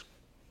countries?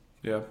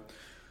 Yeah.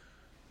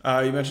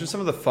 You mentioned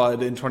some of the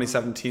FUD in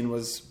 2017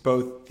 was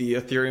both the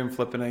Ethereum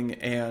flippening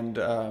and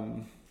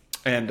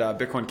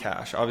Bitcoin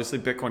Cash. Obviously,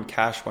 Bitcoin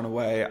Cash went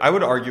away. I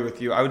would argue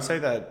with you. I would say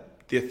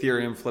that the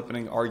Ethereum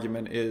flippening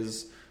argument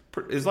is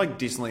like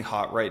decently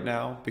hot right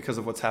now because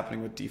of what's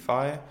happening with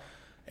DeFi.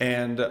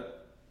 And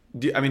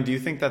do you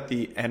think that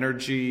the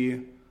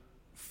energy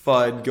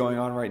FUD going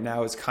on right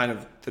now is kind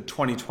of the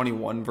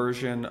 2021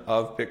 version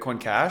of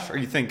Bitcoin Cash, or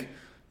you think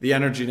the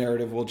energy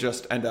narrative will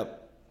just end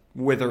up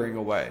withering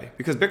away?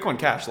 Because Bitcoin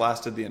Cash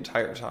lasted the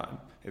entire time,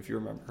 if you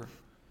remember.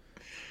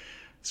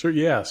 So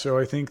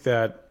I think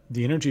that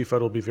the energy FUD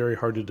will be very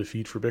hard to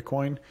defeat for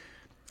Bitcoin.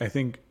 I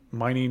think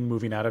mining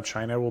moving out of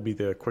China will be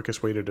the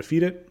quickest way to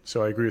defeat it.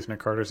 So I agree with Nick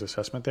Carter's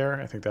assessment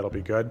there. I think that'll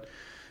be good.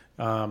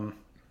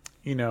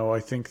 I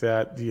think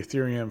that the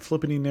Ethereum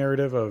flipping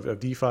narrative of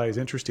DeFi is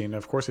interesting.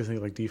 Of course, I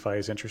think like DeFi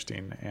is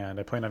interesting, and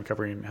I plan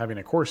on having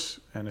a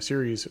course and a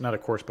series, not a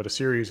course, but a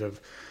series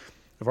of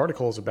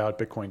articles about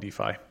Bitcoin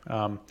DeFi.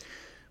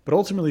 But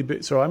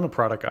ultimately, so I'm a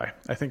product guy.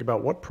 I think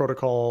about what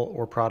protocol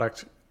or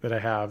product that I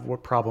have,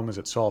 what problem is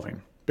it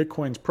solving?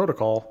 Bitcoin's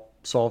protocol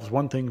solves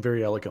one thing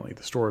very elegantly,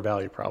 the store of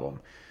value problem.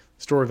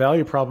 The store of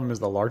value problem is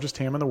the largest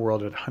TAM in the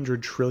world at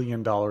 $100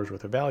 trillion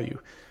worth of value.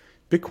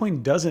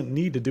 Bitcoin doesn't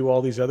need to do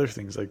all these other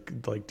things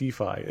like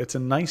DeFi. It's a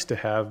nice to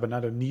have, but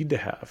not a need to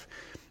have.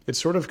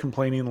 It's sort of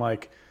complaining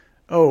like,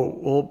 oh,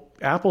 well,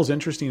 Apple's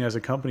interesting as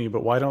a company,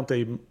 but why don't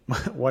they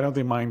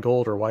mine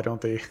gold, or why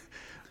don't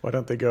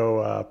they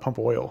go pump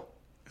oil?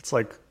 It's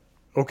like,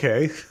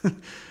 okay,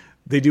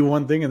 they do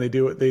one thing and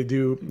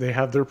they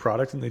have their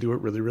product and they do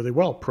it really, really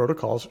well.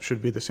 Protocols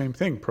should be the same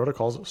thing.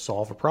 Protocols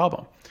solve a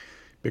problem.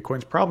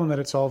 Bitcoin's problem that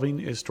it's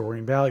solving is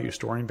storing value.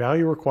 Storing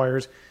value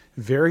requires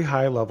very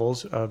high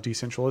levels of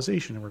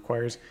decentralization. It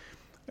requires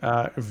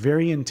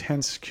very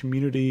intense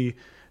community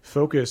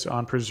focus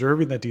on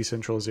preserving that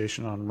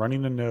decentralization, on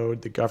running a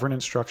node, the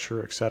governance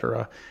structure, et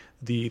cetera,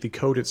 the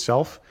code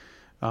itself,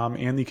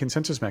 and the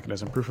consensus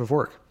mechanism, proof of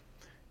work.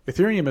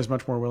 Ethereum is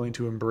much more willing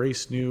to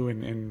embrace new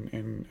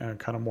and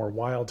kind of more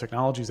wild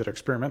technologies that are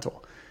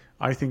experimental.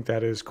 I think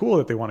that is cool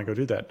that they want to go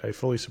do that. I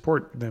fully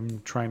support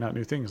them trying out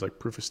new things like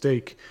proof of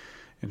stake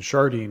and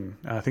sharding,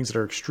 things that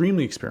are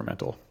extremely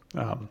experimental.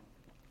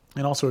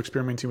 And also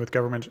experimenting with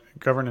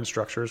governance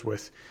structures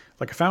with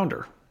like a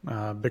founder.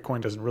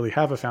 Bitcoin doesn't really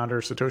have a founder.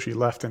 Satoshi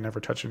left and never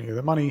touched any of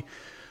the money,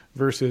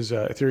 versus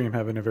Ethereum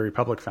having a very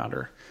public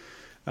founder.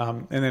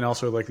 And then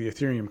also like the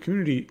Ethereum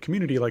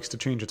community likes to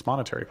change its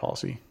monetary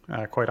policy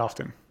quite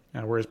often,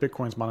 whereas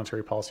Bitcoin's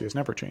monetary policy has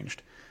never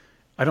changed.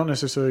 I don't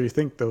necessarily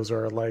think those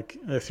are like,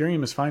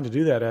 Ethereum is fine to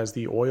do that as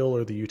the oil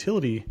or the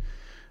utility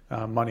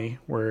money,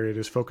 where it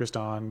is focused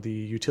on the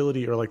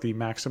utility or like the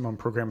maximum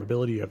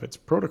programmability of its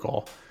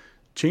protocol.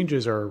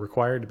 Changes are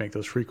required to make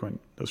those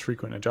frequent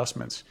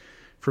adjustments.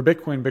 For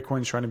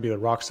Bitcoin's trying to be the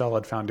rock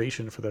solid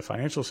foundation for the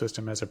financial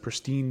system as a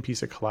pristine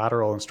piece of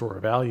collateral and store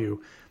of value,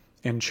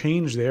 and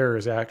change there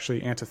is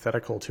actually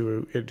antithetical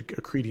to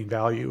accreting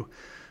value.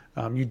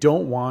 You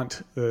don't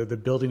want the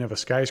building of a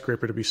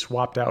skyscraper to be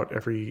swapped out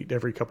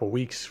every couple of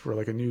weeks for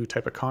like a new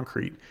type of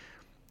concrete.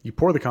 You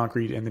pour the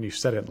concrete and then you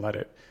set it and let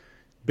it.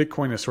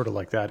 Bitcoin is sort of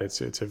like that.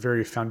 It's a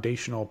very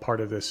foundational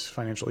part of this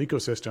financial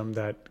ecosystem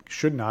that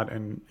should not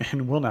and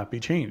will not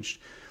be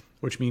changed,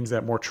 which means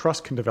that more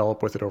trust can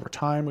develop with it over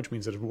time, which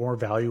means that more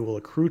value will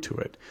accrue to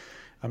it.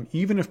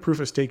 Even if proof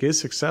of stake is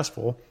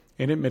successful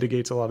and it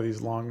mitigates a lot of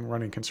these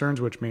long-running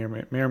concerns, which may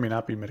or may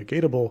not be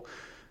mitigatable,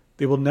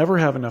 they will never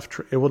have enough.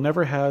 It will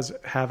never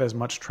have as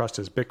much trust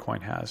as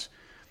Bitcoin has.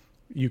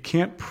 You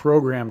can't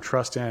program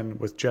trust in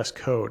with just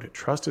code.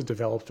 Trust is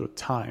developed with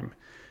time.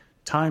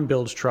 Time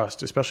builds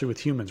trust, especially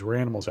with humans. We're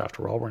animals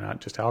after all. We're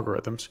not just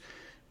algorithms.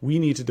 We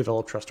need to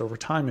develop trust over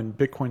time. And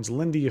Bitcoin's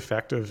Lindy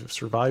effect of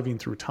surviving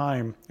through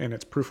time, and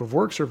its proof of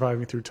work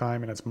surviving through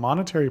time, and its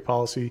monetary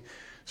policy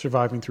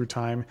surviving through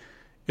time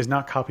is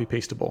not copy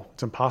pastable.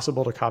 It's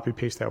impossible to copy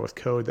paste that with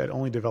code. That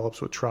only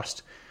develops with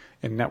trust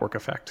and network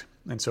effect.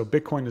 And so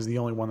Bitcoin is the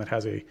only one that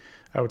has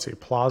I would say,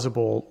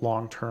 plausible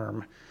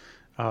long-term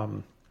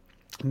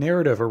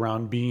narrative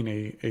around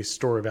being a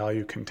store of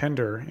value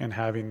contender and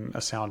having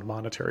a sound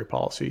monetary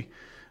policy.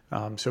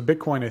 So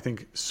Bitcoin, I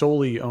think,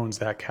 solely owns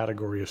that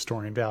category of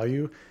storing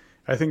value.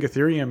 I think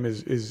Ethereum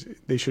is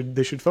they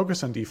should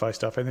focus on DeFi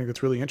stuff. I think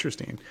that's really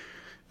interesting.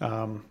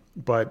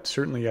 But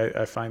certainly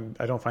I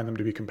don't find them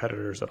to be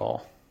competitors at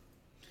all.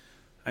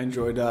 I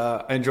enjoyed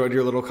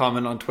your little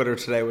comment on Twitter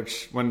today,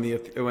 which when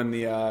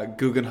the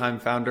Guggenheim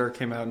founder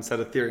came out and said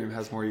Ethereum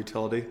has more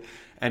utility,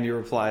 and you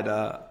replied,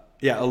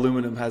 yeah,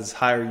 aluminum has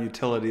higher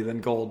utility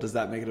than gold. Does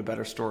that make it a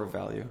better store of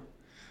value?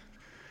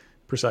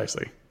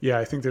 Precisely. Yeah,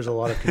 I think there's a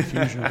lot of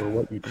confusion over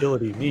what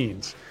utility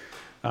means.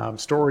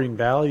 Storing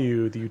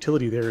value, the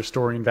utility there is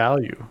storing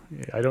value.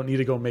 I don't need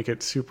to go make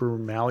it super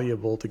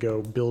malleable to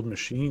go build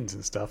machines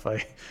and stuff.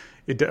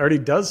 It already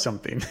does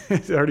something.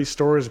 It already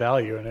stores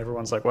value, and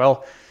everyone's like,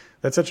 "Well,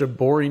 that's such a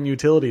boring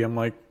utility." I'm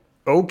like,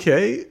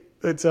 "Okay,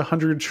 it's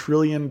 $100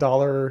 trillion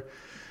problem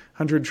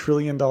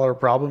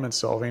it's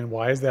solving.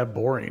 Why is that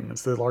boring?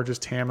 It's the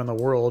largest TAM in the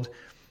world,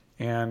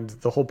 and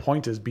the whole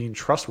point is being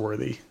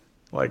trustworthy."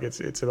 Like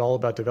it's all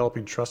about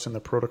developing trust in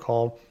the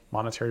protocol,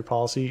 monetary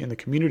policy, and the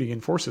community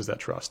enforces that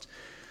trust.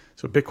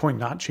 So Bitcoin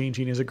not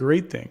changing is a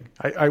great thing.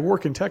 I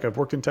work in tech. I've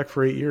worked in tech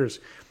for 8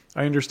 years.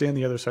 I understand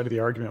the other side of the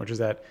argument, which is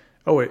that,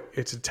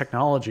 it's a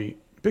technology.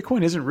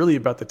 Bitcoin isn't really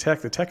about the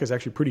tech. The tech is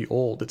actually pretty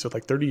old. It's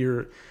like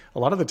a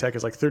lot of the tech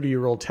is like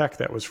 30-year-old tech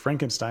that was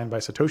Frankenstein by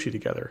Satoshi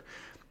together.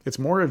 It's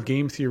more of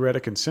game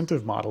theoretic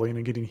incentive modeling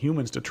and getting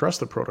humans to trust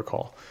the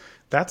protocol.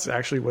 That's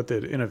actually what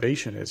the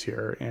innovation is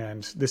here.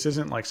 And this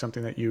isn't like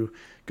something that you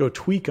go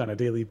tweak on a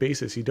daily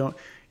basis. You don't,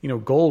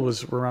 gold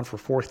was around for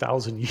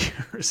 4,000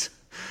 years.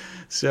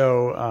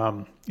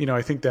 So,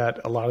 I think that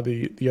a lot of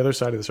the other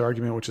side of this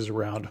argument, which is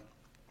around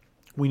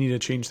we need to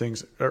change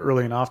things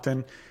early and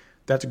often,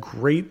 that's a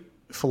great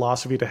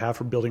philosophy to have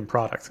for building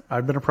product.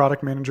 I've been a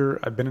product manager.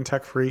 I've been in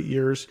tech for 8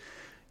 years.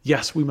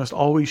 Yes, we must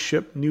always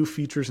ship new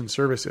features and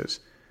services.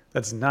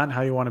 That's not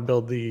how you want to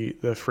build the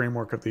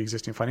framework of the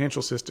existing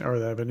financial system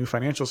or the new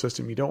financial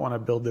system. You don't want to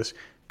build this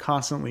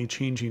constantly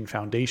changing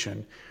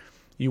foundation.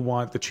 You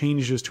want the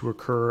changes to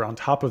occur on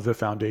top of the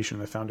foundation.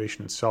 The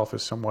foundation itself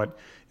is somewhat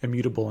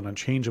immutable and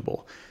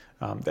unchangeable.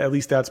 At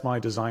least that's my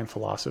design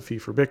philosophy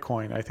for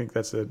Bitcoin. I think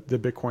that's the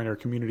Bitcoiner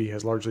community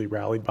has largely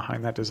rallied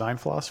behind that design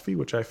philosophy,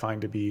 which I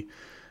find to be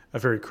a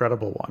very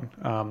credible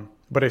one.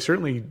 But I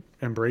certainly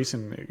embrace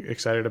and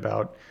excited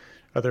about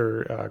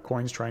other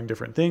coins trying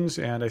different things.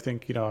 And I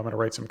think, I'm going to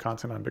write some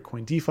content on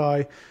Bitcoin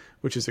DeFi,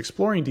 which is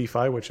exploring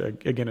DeFi, which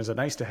again is a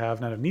nice to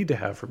have, not a need to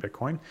have for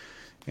Bitcoin.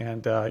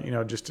 And,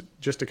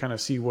 just to kind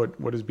of see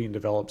what is being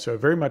developed. So I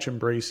very much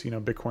embrace,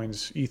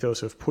 Bitcoin's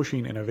ethos of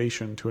pushing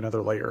innovation to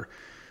another layer.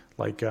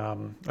 Like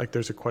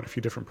there's quite a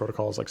few different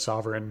protocols like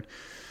Sovereign,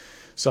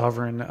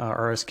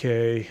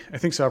 RSK. I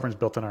think Sovereign's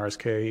built on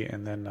RSK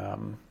and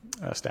then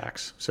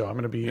Stacks. So I'm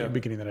going to be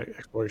beginning that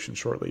exploration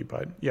shortly.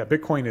 But yeah,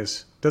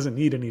 Bitcoin doesn't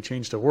need any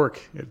change to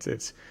work.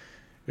 It's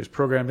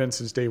programmed in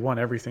since day one.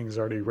 Everything's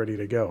already ready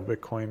to go.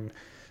 Bitcoin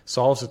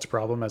solves its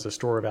problem as a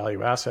store of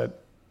value asset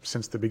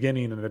since the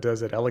beginning, and it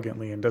does it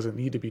elegantly and doesn't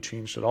need to be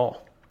changed at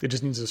all. It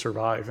just needs to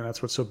survive. And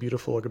that's what's so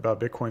beautiful about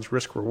Bitcoin's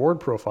risk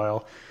reward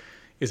profile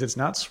is it's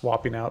not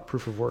swapping out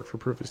proof of work for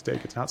proof of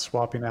stake. It's not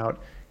swapping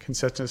out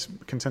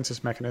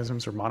consensus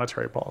mechanisms or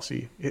monetary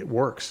policy. It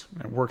works.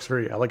 It works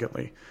very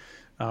elegantly.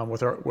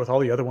 With all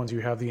the other ones,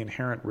 you have the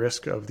inherent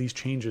risk of these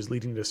changes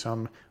leading to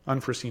some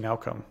unforeseen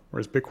outcome,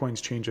 whereas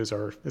Bitcoin's changes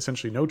are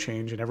essentially no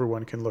change, and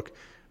everyone can look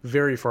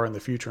very far in the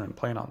future and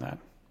plan on that.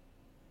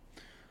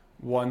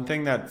 One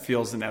thing that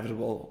feels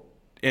inevitable,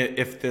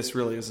 if this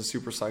really is a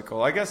super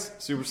cycle, I guess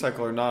super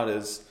cycle or not,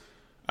 is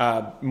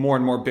more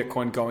and more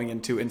Bitcoin going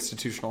into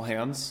institutional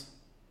hands.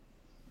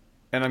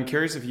 And I'm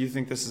curious if you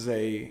think this is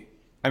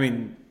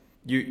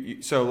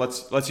so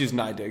let's use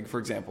NYDIG, for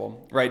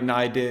example, right?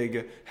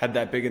 NYDIG had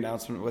that big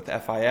announcement with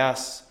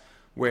FIS,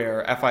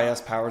 where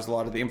FIS powers a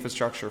lot of the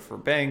infrastructure for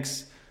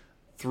banks.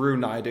 Through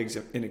NYDIG's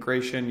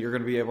integration, you're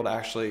going to be able to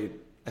actually,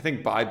 I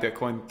think, buy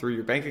Bitcoin through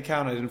your bank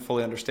account. I didn't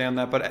fully understand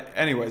that. But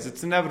anyways,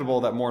 it's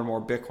inevitable that more and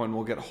more Bitcoin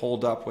will get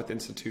holed up with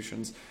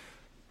institutions.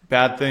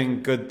 Bad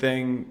thing, good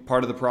thing,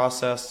 part of the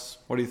process?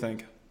 What do you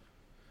think?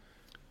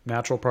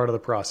 Natural part of the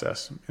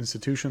process.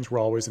 Institutions were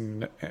always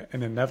an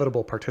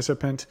inevitable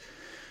participant.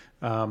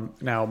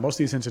 Now, most of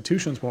these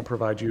institutions won't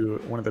provide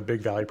you one of the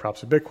big value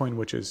props of Bitcoin,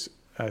 which is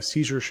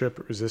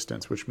seizureship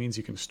resistance, which means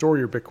you can store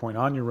your Bitcoin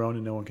on your own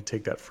and no one can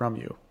take that from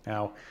you.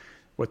 Now,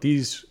 what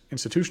these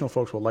institutional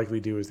folks will likely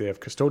do is they have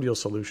custodial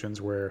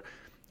solutions where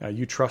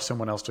you trust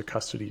someone else to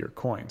custody your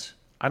coins.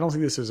 I don't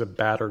think this is a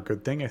bad or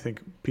good thing. I think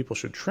people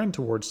should trend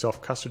towards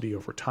self-custody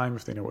over time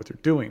if they know what they're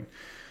doing.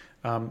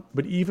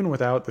 But even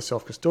without the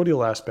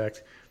self-custodial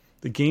aspect,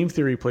 the game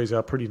theory plays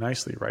out pretty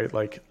nicely, right?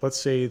 Like, let's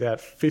say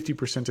that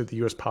 50% of the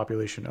US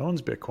population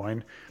owns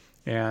Bitcoin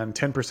and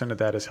 10% of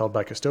that is held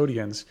by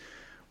custodians.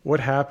 What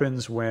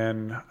happens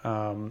when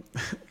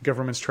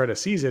governments try to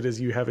seize it is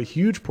you have a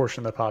huge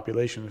portion of the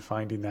population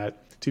finding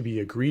that to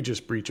be egregious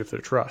breach of their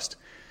trust.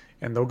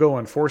 And they'll go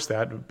enforce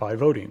that by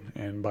voting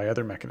and by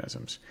other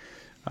mechanisms.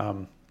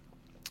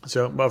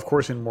 So, of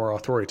course, in more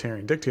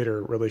authoritarian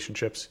dictator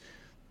relationships,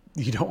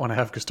 you don't want to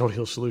have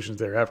custodial solutions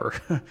there ever.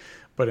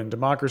 But in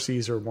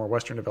democracies or more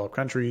Western developed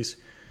countries,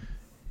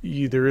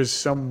 there is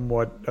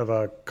somewhat of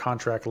a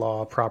contract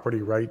law,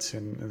 property rights,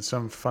 and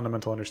some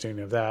fundamental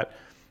understanding of that.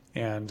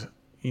 And,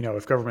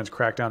 if governments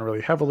crack down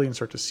really heavily and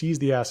start to seize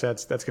the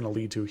assets, that's going to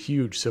lead to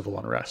huge civil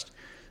unrest.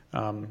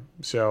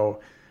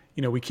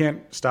 We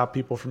can't stop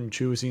people from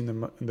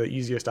choosing the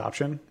easiest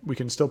option. We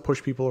can still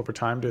push people over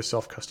time to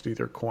self-custody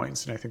their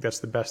coins. And I think that's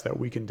the best that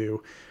we can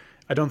do.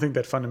 I don't think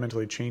that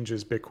fundamentally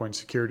changes Bitcoin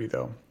security,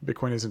 though.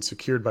 Bitcoin isn't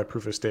secured by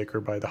proof of stake or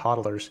by the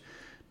hodlers.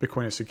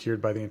 Bitcoin is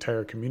secured by the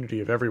entire community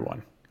of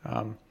everyone.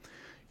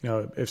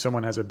 If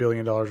someone has $1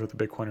 billion worth of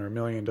Bitcoin or $1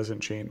 million,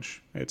 doesn't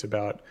change. It's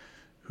about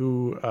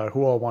who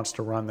all wants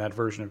to run that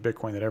version of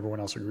Bitcoin that everyone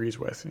else agrees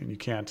with, and you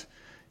can't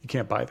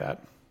buy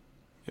that.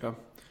 Yeah.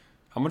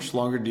 How much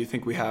longer do you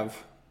think we have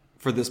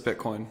for this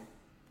Bitcoin,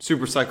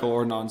 super cycle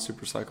or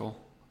non-super cycle?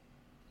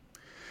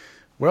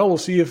 Well, we'll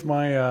see if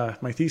my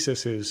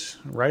thesis is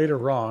right or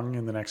wrong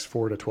in the next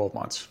 4 to 12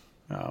 months.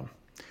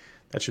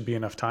 That should be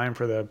enough time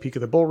for the peak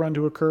of the bull run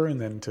to occur, and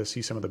then to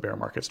see some of the bear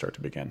market start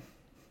to begin.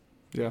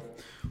 Yeah.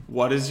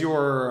 What is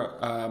your,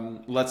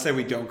 let's say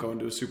we don't go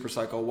into a super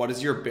cycle, what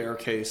is your bear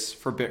case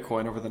for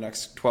Bitcoin over the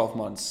next 12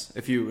 months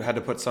if you had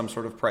to put some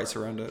sort of price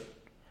around it?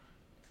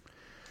 I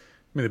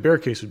mean, the bear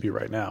case would be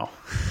right now.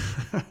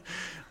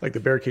 Like the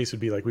bear case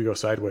would be like we go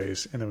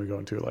sideways and then we go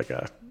into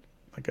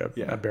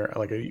a bear,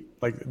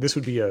 this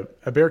would be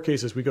a bear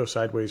case as we go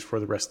sideways for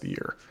the rest of the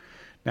year.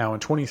 Now in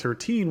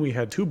 2013, we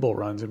had 2 bull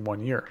runs in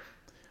 1 year.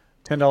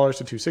 $10 to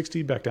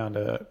 260, back down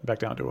to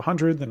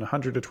 100, then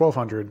 100 to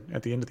 1200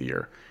 at the end of the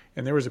year.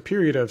 And there was a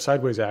period of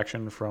sideways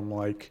action from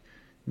like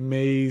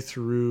May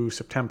through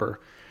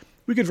September.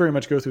 We could very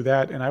much go through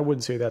that, and I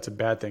wouldn't say that's a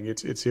bad thing.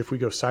 It's if we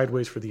go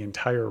sideways for the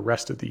entire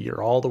rest of the year,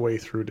 all the way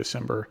through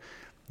December,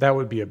 that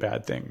would be a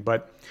bad thing.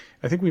 But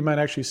I think we might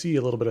actually see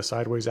a little bit of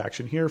sideways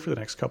action here for the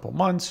next couple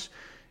months.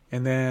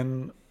 And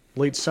then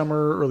late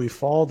summer, early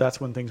fall, that's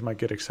when things might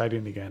get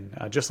exciting again,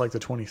 just like the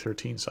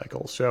 2013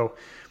 cycle. So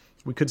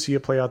we could see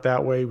it play out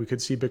that way. We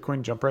could see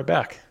Bitcoin jump right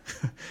back.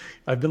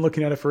 I've been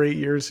looking at it for 8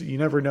 years. You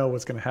never know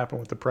what's going to happen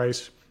with the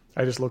price.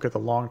 I just look at the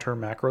long-term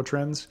macro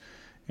trends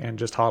and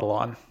just hodl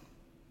on.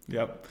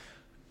 Yep.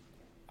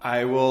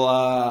 I will,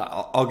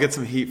 I'll get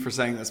some heat for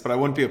saying this, but I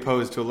wouldn't be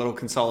opposed to a little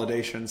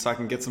consolidation so I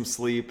can get some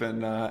sleep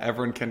and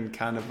everyone can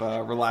kind of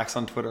relax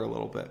on Twitter a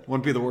little bit.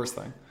 Wouldn't be the worst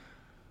thing.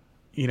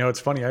 It's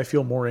funny. I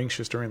feel more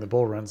anxious during the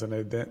bull runs than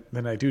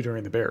I do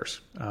during the bears.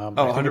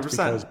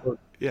 100%.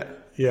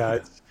 Yeah.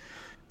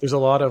 There's a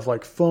lot of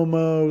like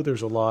FOMO.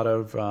 There's a lot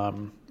of,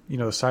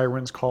 the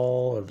sirens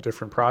call of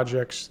different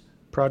projects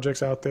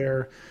out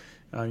there.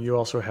 You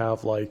also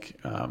have like,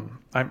 I'm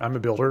a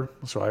builder,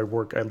 so I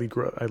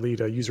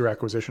lead a user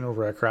acquisition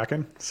over at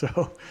Kraken.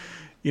 So,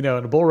 in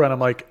a bull run, I'm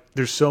like,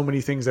 there's so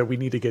many things that we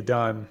need to get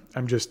done.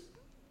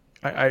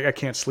 I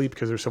can't sleep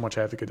because there's so much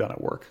I have to get done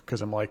at work.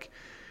 Cause I'm like,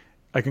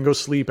 I can go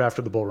sleep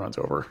after the bull run's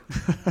over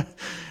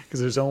because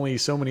there's only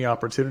so many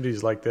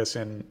opportunities like this,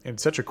 and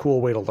it's such a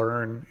cool way to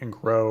learn and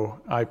grow.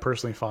 I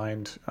personally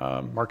find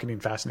marketing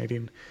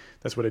fascinating.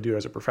 That's what I do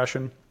as a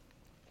profession.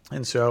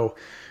 And so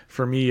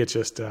for me, it's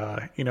just,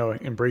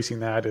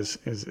 embracing that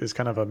is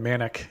kind of a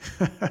manic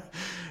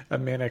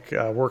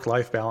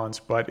work-life balance,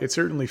 but it's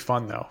certainly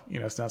fun though.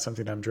 It's not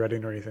something I'm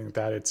dreading or anything like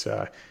that. It's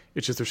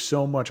just, there's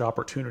so much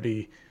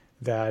opportunity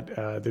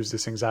that there's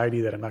this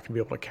anxiety that I'm not gonna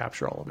be able to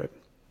capture all of it.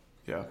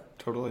 Yeah,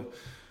 totally.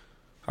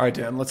 All right,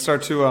 Dan, let's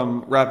start to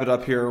wrap it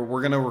up here.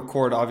 We're going to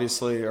record,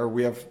 obviously, or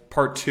we have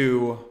part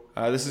 2.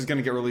 This is going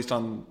to get released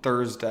on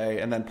Thursday,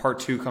 and then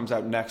part 2 comes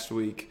out next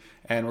week.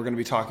 And we're going to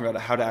be talking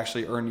about how to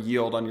actually earn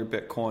yield on your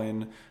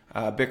Bitcoin,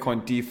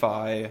 Bitcoin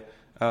DeFi,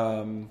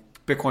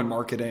 Bitcoin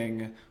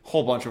marketing, a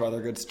whole bunch of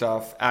other good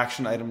stuff,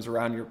 action items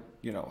around your,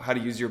 how to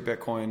use your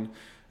Bitcoin.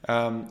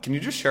 Can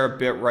you just share a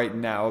bit right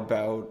now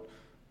about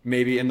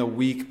maybe in the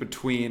week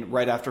between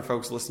right after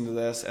folks listen to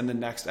this and the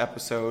next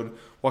episode,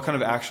 what kind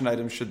of action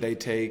items should they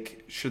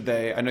take?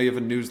 I know you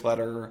have a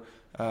newsletter.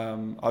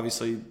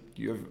 Obviously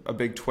you have a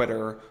big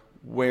Twitter.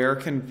 Where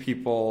can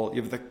people,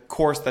 you have the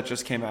course that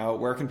just came out.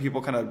 Where can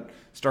people kind of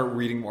start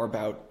reading more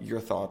about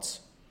your thoughts?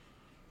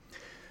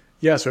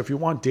 Yeah. So if you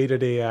want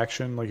day-to-day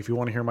action, like if you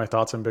want to hear my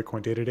thoughts on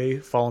Bitcoin day-to-day,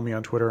 follow me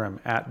on Twitter. I'm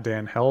at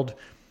Dan Held.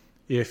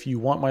 If you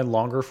want my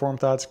longer form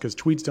thoughts, because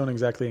tweets don't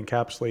exactly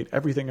encapsulate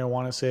everything I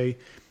want to say.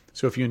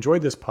 So if you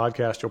enjoyed this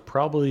podcast, you'll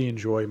probably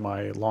enjoy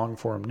my long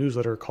form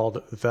newsletter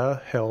called The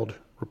Held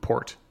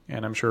Report.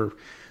 And I'm sure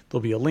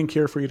there'll be a link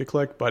here for you to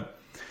click. But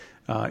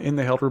in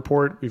the Held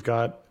Report,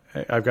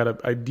 I've got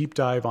a deep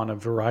dive on a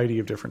variety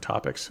of different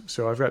topics.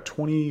 So I've got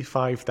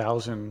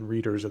 25,000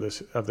 readers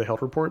of the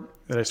Held Report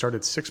that I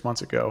started 6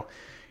 months ago.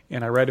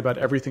 And I write about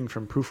everything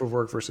from proof of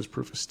work versus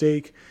proof of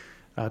stake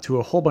to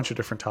a whole bunch of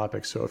different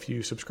topics. So if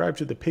you subscribe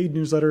to the paid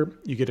newsletter,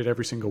 you get it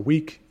every single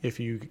week. If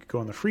you go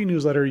on the free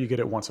newsletter, you get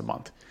it once a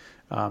month.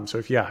 So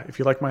if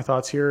you like my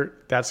thoughts here,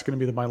 that's going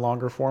to be my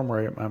longer form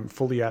where I'm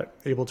fully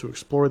able to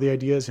explore the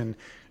ideas. And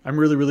I'm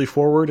really, really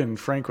forward and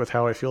frank with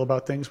how I feel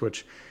about things,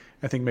 which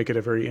I think make it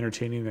a very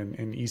entertaining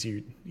and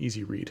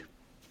easy read.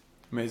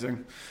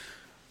 Amazing.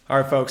 All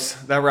right, folks,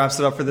 that wraps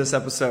it up for this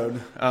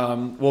episode.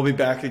 We'll be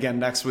back again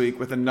next week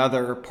with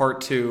another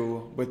part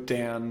 2 with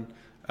Dan.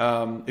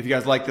 If you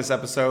guys like this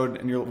episode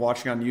and you're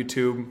watching on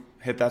YouTube,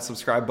 hit that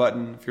subscribe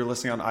button. If you're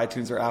listening on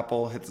iTunes or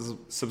Apple, hit the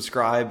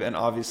subscribe, and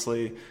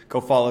obviously go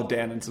follow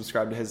Dan and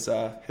subscribe to his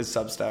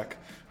Substack.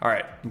 All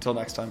right, until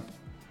next time.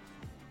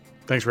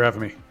 Thanks for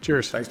having me.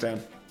 Cheers. Thanks,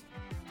 Dan.